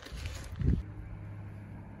does.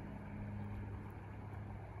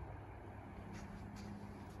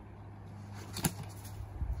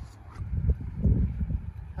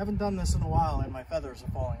 I haven't done this in a while and my feathers are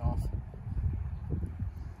falling off.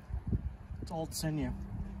 It's old sinew.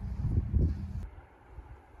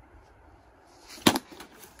 Let's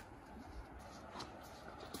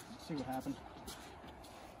see what happened.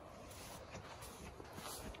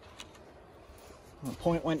 The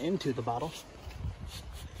point went into the bottle.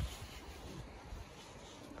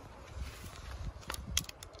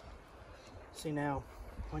 See now,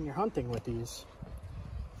 when you're hunting with these,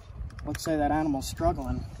 let's say that animal's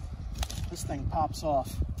struggling, this thing pops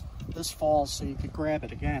off. This falls so you could grab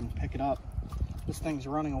it again, pick it up. This thing's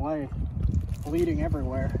running away, bleeding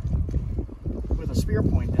everywhere, with a spear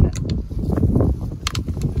point in it.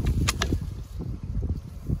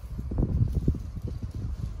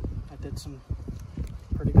 That did some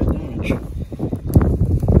pretty good damage.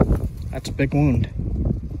 That's a big wound.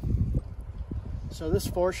 So this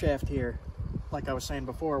foreshaft here, like I was saying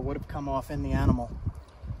before, would have come off in the animal.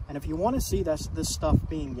 And if you want to see this stuff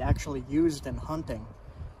being actually used in hunting,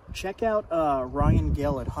 check out Ryan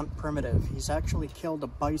Gill at Hunt Primitive. He's actually killed a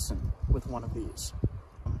bison with one of these.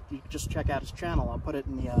 You can just check out his channel. I'll put it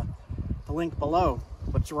in the link below.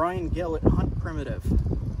 But it's Ryan Gill at Hunt Primitive.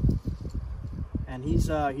 And he's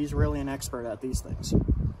really an expert at these things.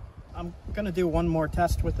 I'm going to do one more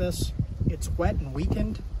test with this. It's wet and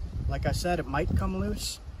weakened. Like I said, it might come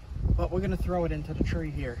loose. But we're going to throw it into the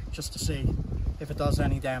tree here just to see if it does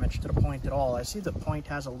any damage to the point at all. I see the point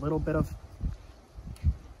has a little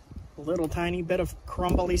tiny bit of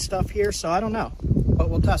crumbly stuff here, so I don't know. But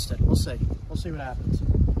we'll test it. We'll see. We'll see what happens.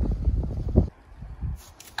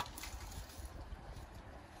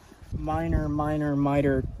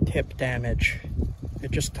 Minor tip damage. It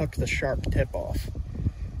just took the sharp tip off.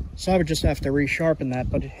 So I would just have to resharpen that,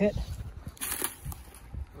 but it hit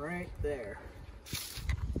right there.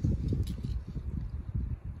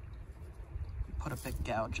 Put a big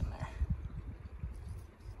gouge in there.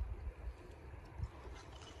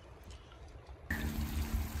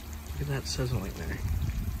 Look at that sizzling there.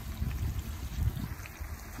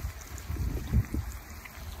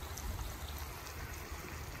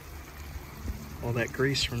 All that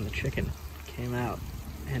grease from the chicken came out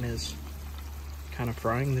and is kind of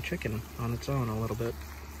frying the chicken on its own a little bit.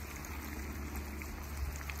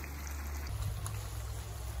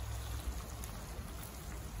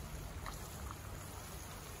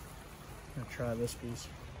 I'm gonna try this piece.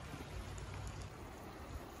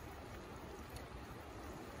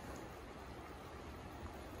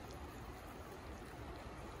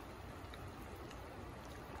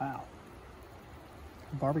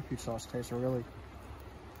 barbecue sauce tastes really,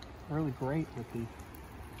 really great with the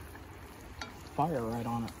fire right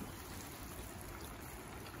on it.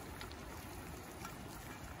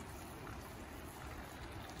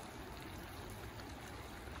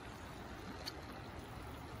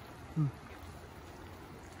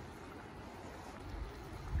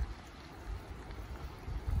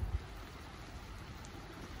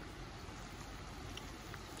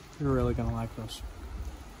 You're really gonna like this.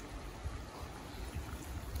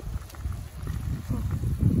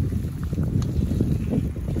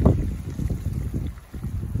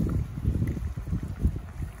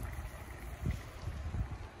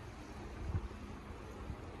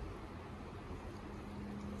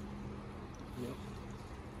 Yep.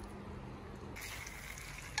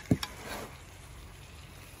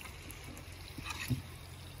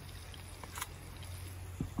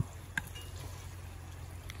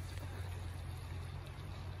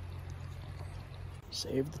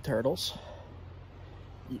 Save the turtles,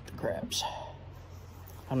 eat the crabs.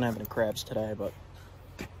 I don't have any crabs today, but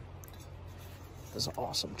this is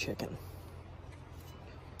awesome chicken.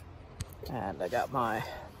 And I got my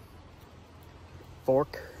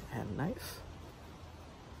fork and knife.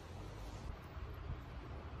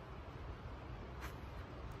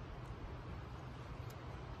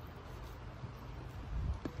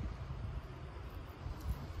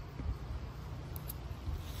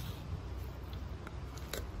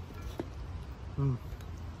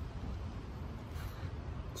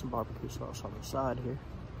 Some barbecue sauce on the side here.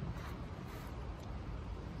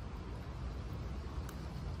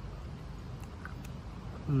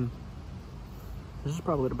 This is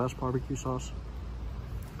probably the best barbecue sauce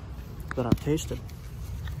that I've tasted.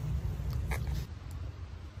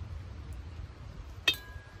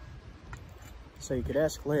 So you could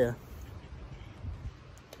ask Leah,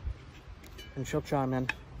 and she'll chime in,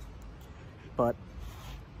 but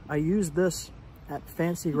I use this at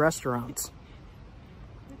fancy restaurants.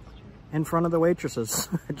 In front of the waitresses.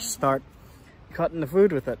 I just start cutting the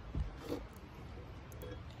food with it.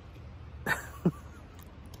 I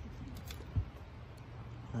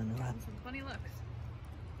know that. Some funny looks.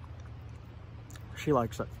 She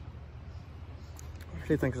likes it.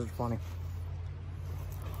 She thinks it's funny.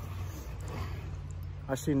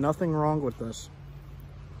 I see nothing wrong with this.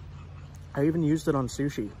 I even used it on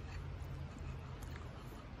sushi.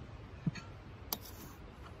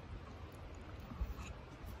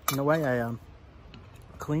 And the way I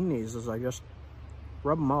clean these is I just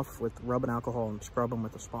rub them off with rubbing alcohol and scrub them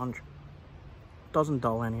with a sponge. It doesn't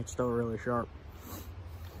dull any, it's still really sharp.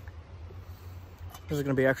 This is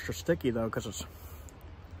going to be extra sticky though because it's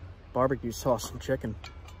barbecue sauce and chicken.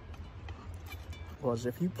 Was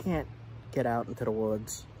if you can't get out into the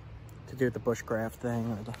woods to do the bushcraft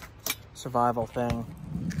thing or the survival thing,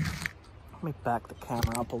 let me back the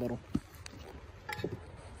camera up a little.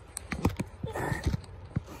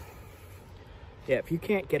 Yeah, if you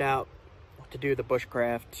can't get out to do the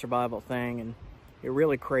bushcraft survival thing and you're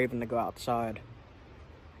really craving to go outside,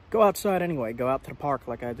 go outside anyway. Go out to the park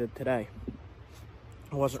like I did today.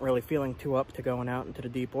 I wasn't really feeling too up to going out into the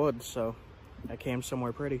deep woods, so I came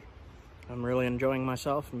somewhere pretty. I'm really enjoying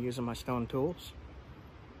myself and using my stone tools.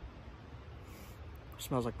 It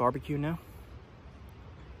smells like barbecue now.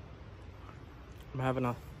 I'm having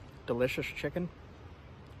a delicious chicken.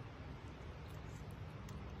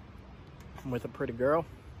 I'm with a pretty girl.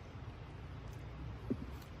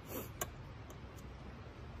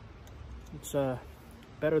 It's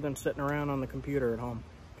better than sitting around on the computer at home,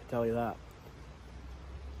 I can tell you that.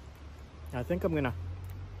 I think I'm gonna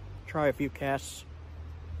try a few casts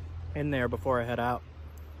in there before I head out.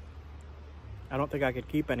 I don't think I could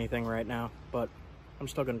keep anything right now, but I'm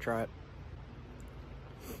still gonna try it.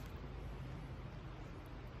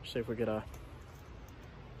 See if we could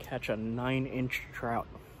catch a 9-inch trout.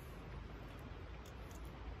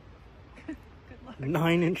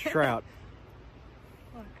 9-inch trout.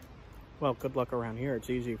 Look. Well, good luck around here.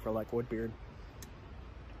 It's easy for like Woodbeard.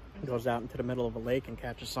 Goes out into the middle of a lake and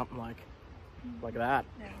catches something like that.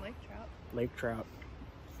 Yeah, lake trout. Lake trout.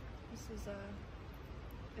 This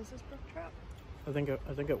is this brook trout? I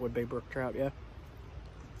think it would be brook trout, yeah.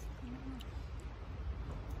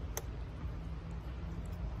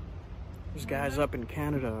 These guys up in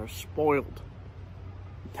Canada are spoiled.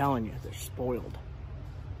 I'm telling you, they're spoiled.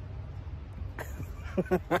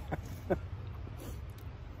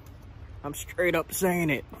 I'm straight up saying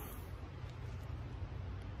it.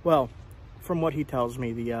 Well, from what he tells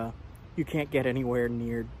me, you can't get anywhere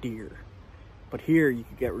near deer. But here you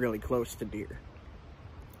can get really close to deer.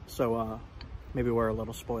 So maybe we're a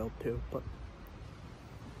little spoiled too, but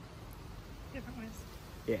different ways.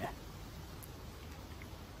 yeah.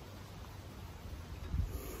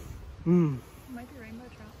 It might be rainbow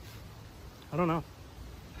trout. I don't know.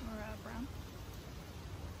 Or brown.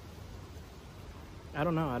 I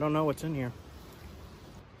don't know. I don't know what's in here.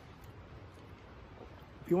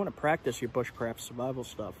 If you want to practice your bushcraft survival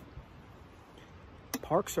stuff,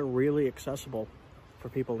 parks are really accessible for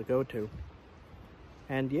people to go to.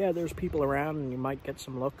 And yeah, there's people around and you might get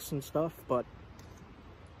some looks and stuff, but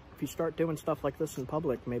if you start doing stuff like this in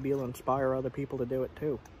public, maybe you'll inspire other people to do it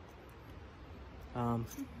too.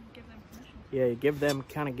 Give them permission. Yeah, you give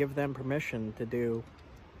them permission to do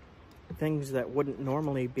things that wouldn't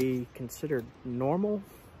normally be considered normal.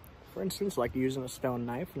 For instance, like using a stone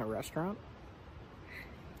knife in a restaurant.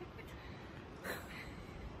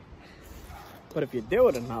 But if you do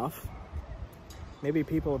it enough, maybe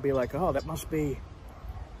people will be like, oh, that must be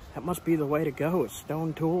the way to go, is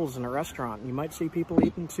stone tools in a restaurant. You might see people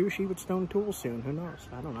eating sushi with stone tools soon. Who knows?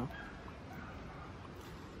 I don't know.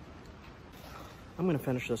 I'm going to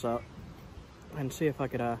finish this up and see if I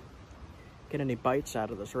could get any bites out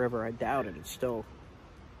of this river. I doubt it. It's still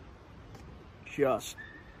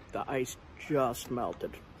the ice just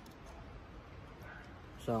melted.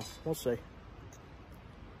 So, we'll see. Over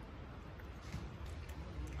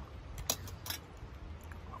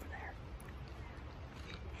there.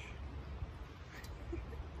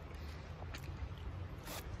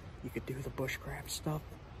 You could do the bushcraft stuff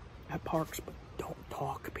at parks, but don't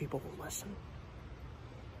talk. People will listen.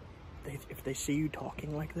 If they see you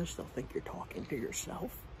talking like this, they'll think you're talking to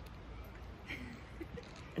yourself.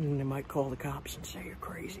 And they might call the cops and say you're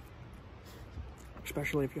crazy.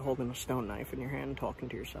 Especially if you're holding a stone knife in your hand talking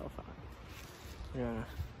to yourself. Yeah.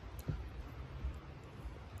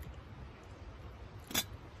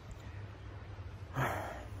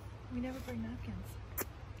 We never bring napkins.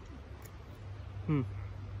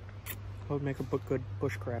 That would make a good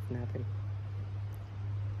bushcraft napkin.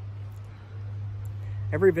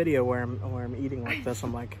 Every video where I'm eating like this,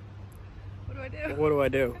 I'm like, What do I do? what do I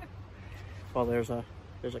do? Well, there's a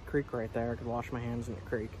creek right there. I could wash my hands in the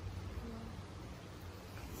creek.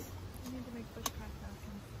 We need to make bushcraft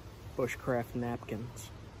napkins. Bushcraft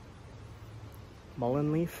napkins.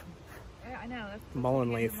 Mullen leaf? Yeah, I know. That's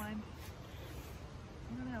Mullen what came to leaf. mind.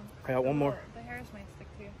 I don't know. I got one more. The hairs might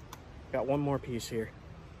stick to you. Got one more piece here.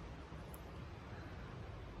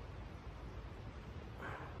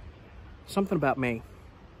 Something about me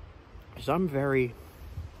is I'm very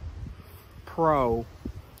pro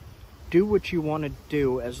do what you want to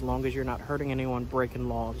do as long as you're not hurting anyone, breaking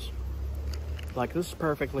laws. Like, this is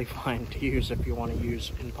perfectly fine to use if you want to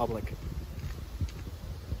use in public.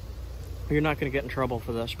 You're not going to get in trouble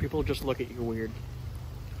for this. People just look at you weird.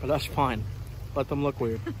 But that's fine. Let them look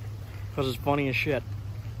weird. Because it's funny as shit.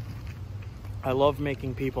 I love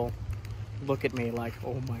making people look at me like,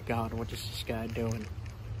 oh my god, what is this guy doing?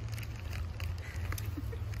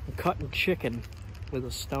 I'm cutting chicken with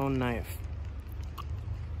a stone knife.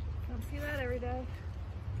 Don't see that every day.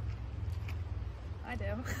 I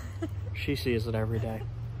do. She sees it every day.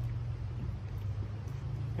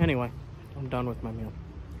 Anyway, I'm done with my meal.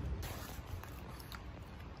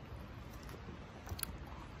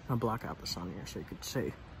 I'll block out the sun here so you can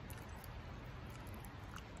see.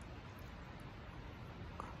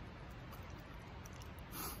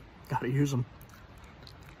 Gotta use them.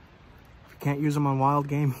 If you can't use them on wild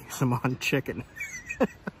game, use them on chicken.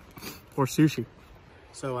 Or sushi.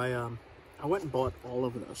 So I went and bought all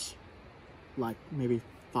of this. Like maybe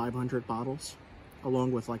 500 bottles.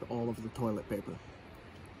 Along with like all of the toilet paper.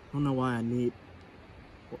 I don't know why I need...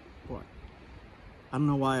 What? I don't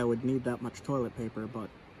know why I would need that much toilet paper, but...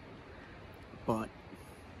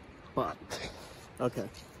 Okay.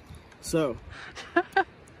 So...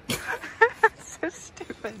 So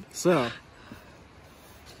stupid. So,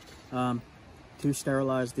 to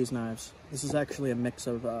sterilize these knives, this is actually a mix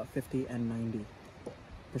of 50 and 90%.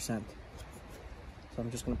 So I'm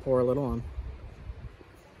just going to pour a little on,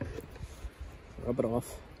 rub it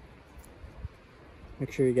off,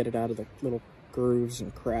 make sure you get it out of the little grooves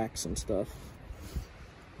and cracks and stuff.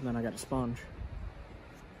 And then I got a sponge.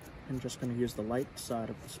 I'm just going to use the light side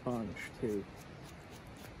of the sponge to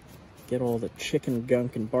get all the chicken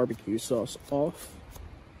gunk and barbecue sauce off.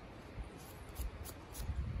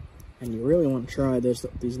 And you really want to try these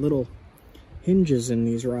little hinges in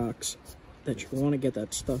these rocks that you want to get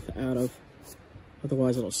that stuff out of.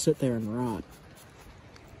 Otherwise it'll sit there and rot.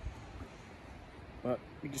 But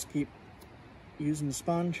you just keep using the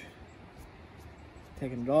sponge,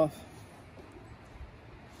 taking it off.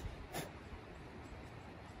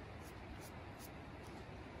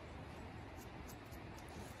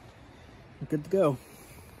 Good to go.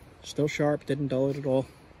 Still sharp, didn't dull it at all.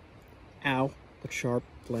 Ow, but sharp,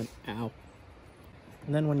 Flint, ow.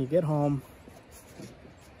 And then when you get home,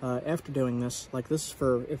 after doing this, like this is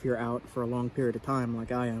for if you're out for a long period of time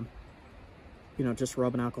like I am, you know, just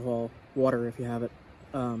rubbing alcohol, water if you have it.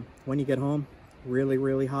 When you get home, really,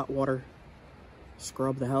 really hot water,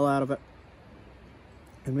 scrub the hell out of it.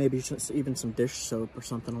 And maybe just even some dish soap or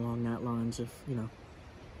something along that lines if, you know,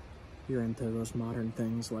 you're into those modern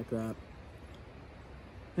things like that.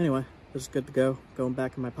 Anyway, this is good to go. Going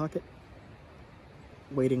back in my pocket.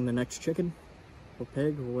 Waiting the next chicken or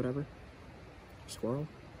pig or whatever. Squirrel?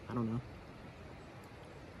 I don't know.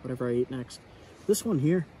 Whatever I eat next. This one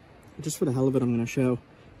here, just for the hell of it, I'm going to show.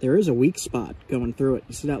 There is a weak spot going through it.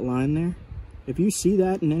 You see that line there? If you see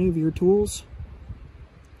that in any of your tools,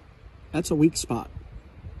 that's a weak spot.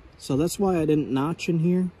 So that's why I didn't notch in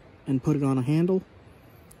here and put it on a handle.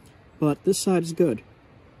 But this side is good.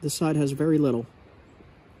 This side has very little.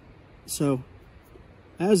 So,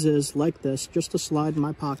 as is, like this, just to slide in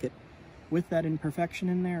my pocket with that imperfection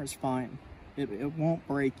in there is fine. It won't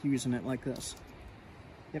break using it like this.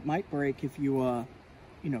 It might break if you,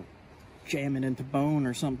 you know, jam it into bone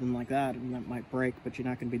or something like that, and that might break, but you're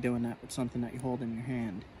not going to be doing that with something that you hold in your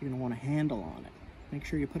hand. You're going to want a handle on it. Make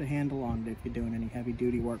sure you put a handle on it if you're doing any heavy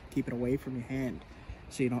duty work. Keep it away from your hand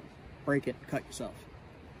so you don't break it and cut yourself.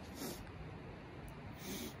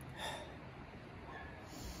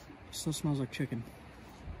 Still smells like chicken.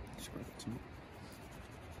 Scrub it some.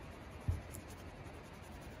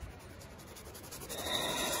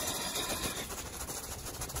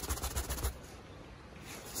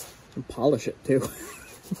 And polish it too.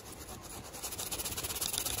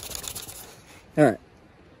 All right,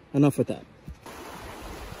 enough with that.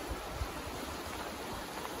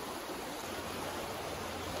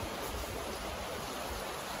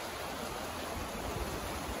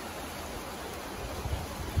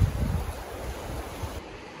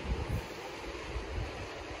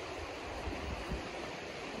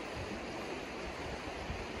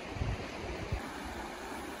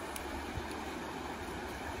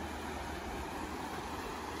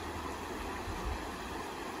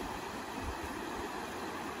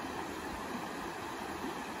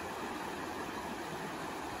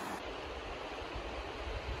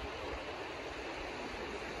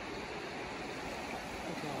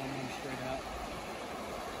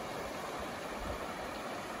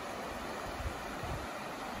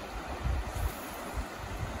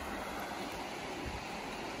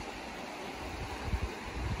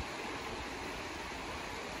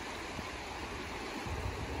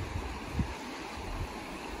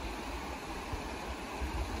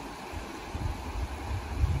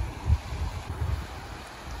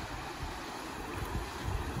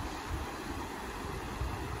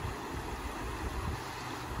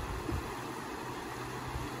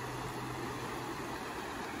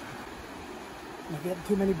 Not getting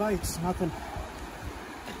too many bites, nothing.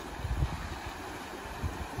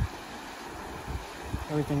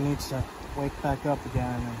 Everything needs to wake back up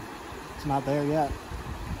again, and it's not there yet.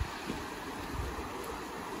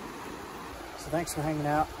 So thanks for hanging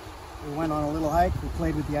out. We went on a little hike, we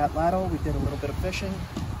played with the atlatl, we did a little bit of fishing,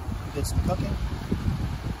 we did some cooking.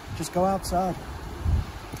 Just go outside.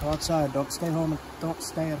 Go outside, don't stay home, don't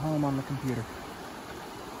stay at home on the computer.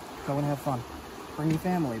 Go and have fun. Bring your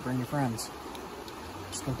family, bring your friends.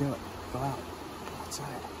 Just go do it. Go out. Go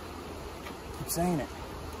outside. Keep saying it.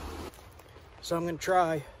 So I'm going to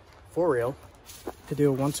try, for real, to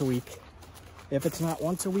do it once a week. If it's not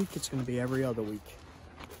once a week, it's going to be every other week.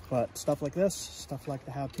 But stuff like this, stuff like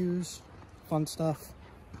the how-tos, fun stuff,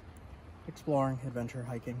 exploring, adventure,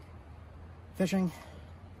 hiking, fishing.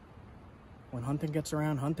 When hunting gets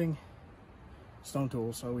around, hunting, stone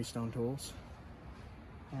tools, always stone tools.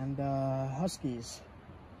 And huskies.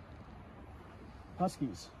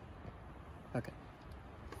 Huskies. Okay.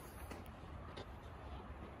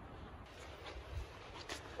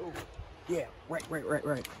 Oh, yeah,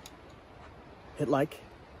 right. Hit like,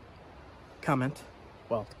 comment,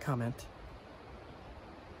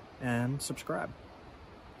 and subscribe.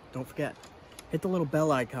 Don't forget. Hit the little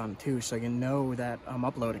bell icon too so you know that I'm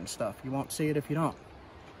uploading stuff. You won't see it if you don't.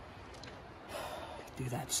 Do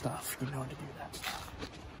that stuff. You know how to do that stuff.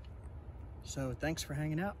 So thanks for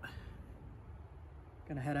hanging out.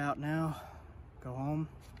 Gonna head out now, go home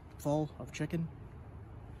full of chicken,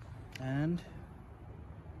 and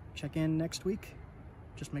check in next week.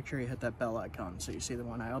 Just make sure you hit that bell icon so you see the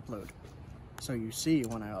one I upload.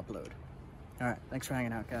 All right, thanks for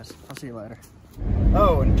hanging out, guys. I'll see you later.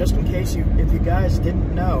 Oh, and just in case if you guys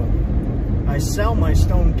didn't know, I sell my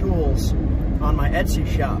stone tools on my Etsy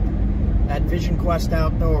shop at Vision Quest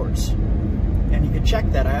Outdoors. And you can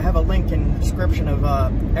check that. I have a link in the description of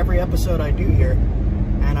every episode I do here.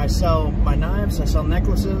 And I sell my knives, I sell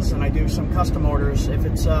necklaces, and I do some custom orders if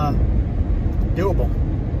it's doable.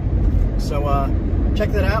 So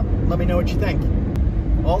check that out, let me know what you think.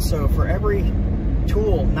 Also, for every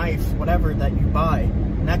tool, knife, whatever that you buy,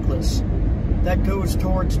 necklace, that goes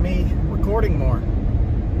towards me recording more.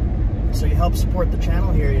 So you help support the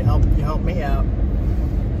channel here, you help me out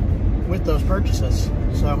with those purchases.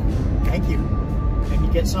 So thank you. And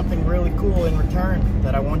you get something really cool in return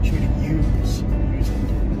that I want you to use.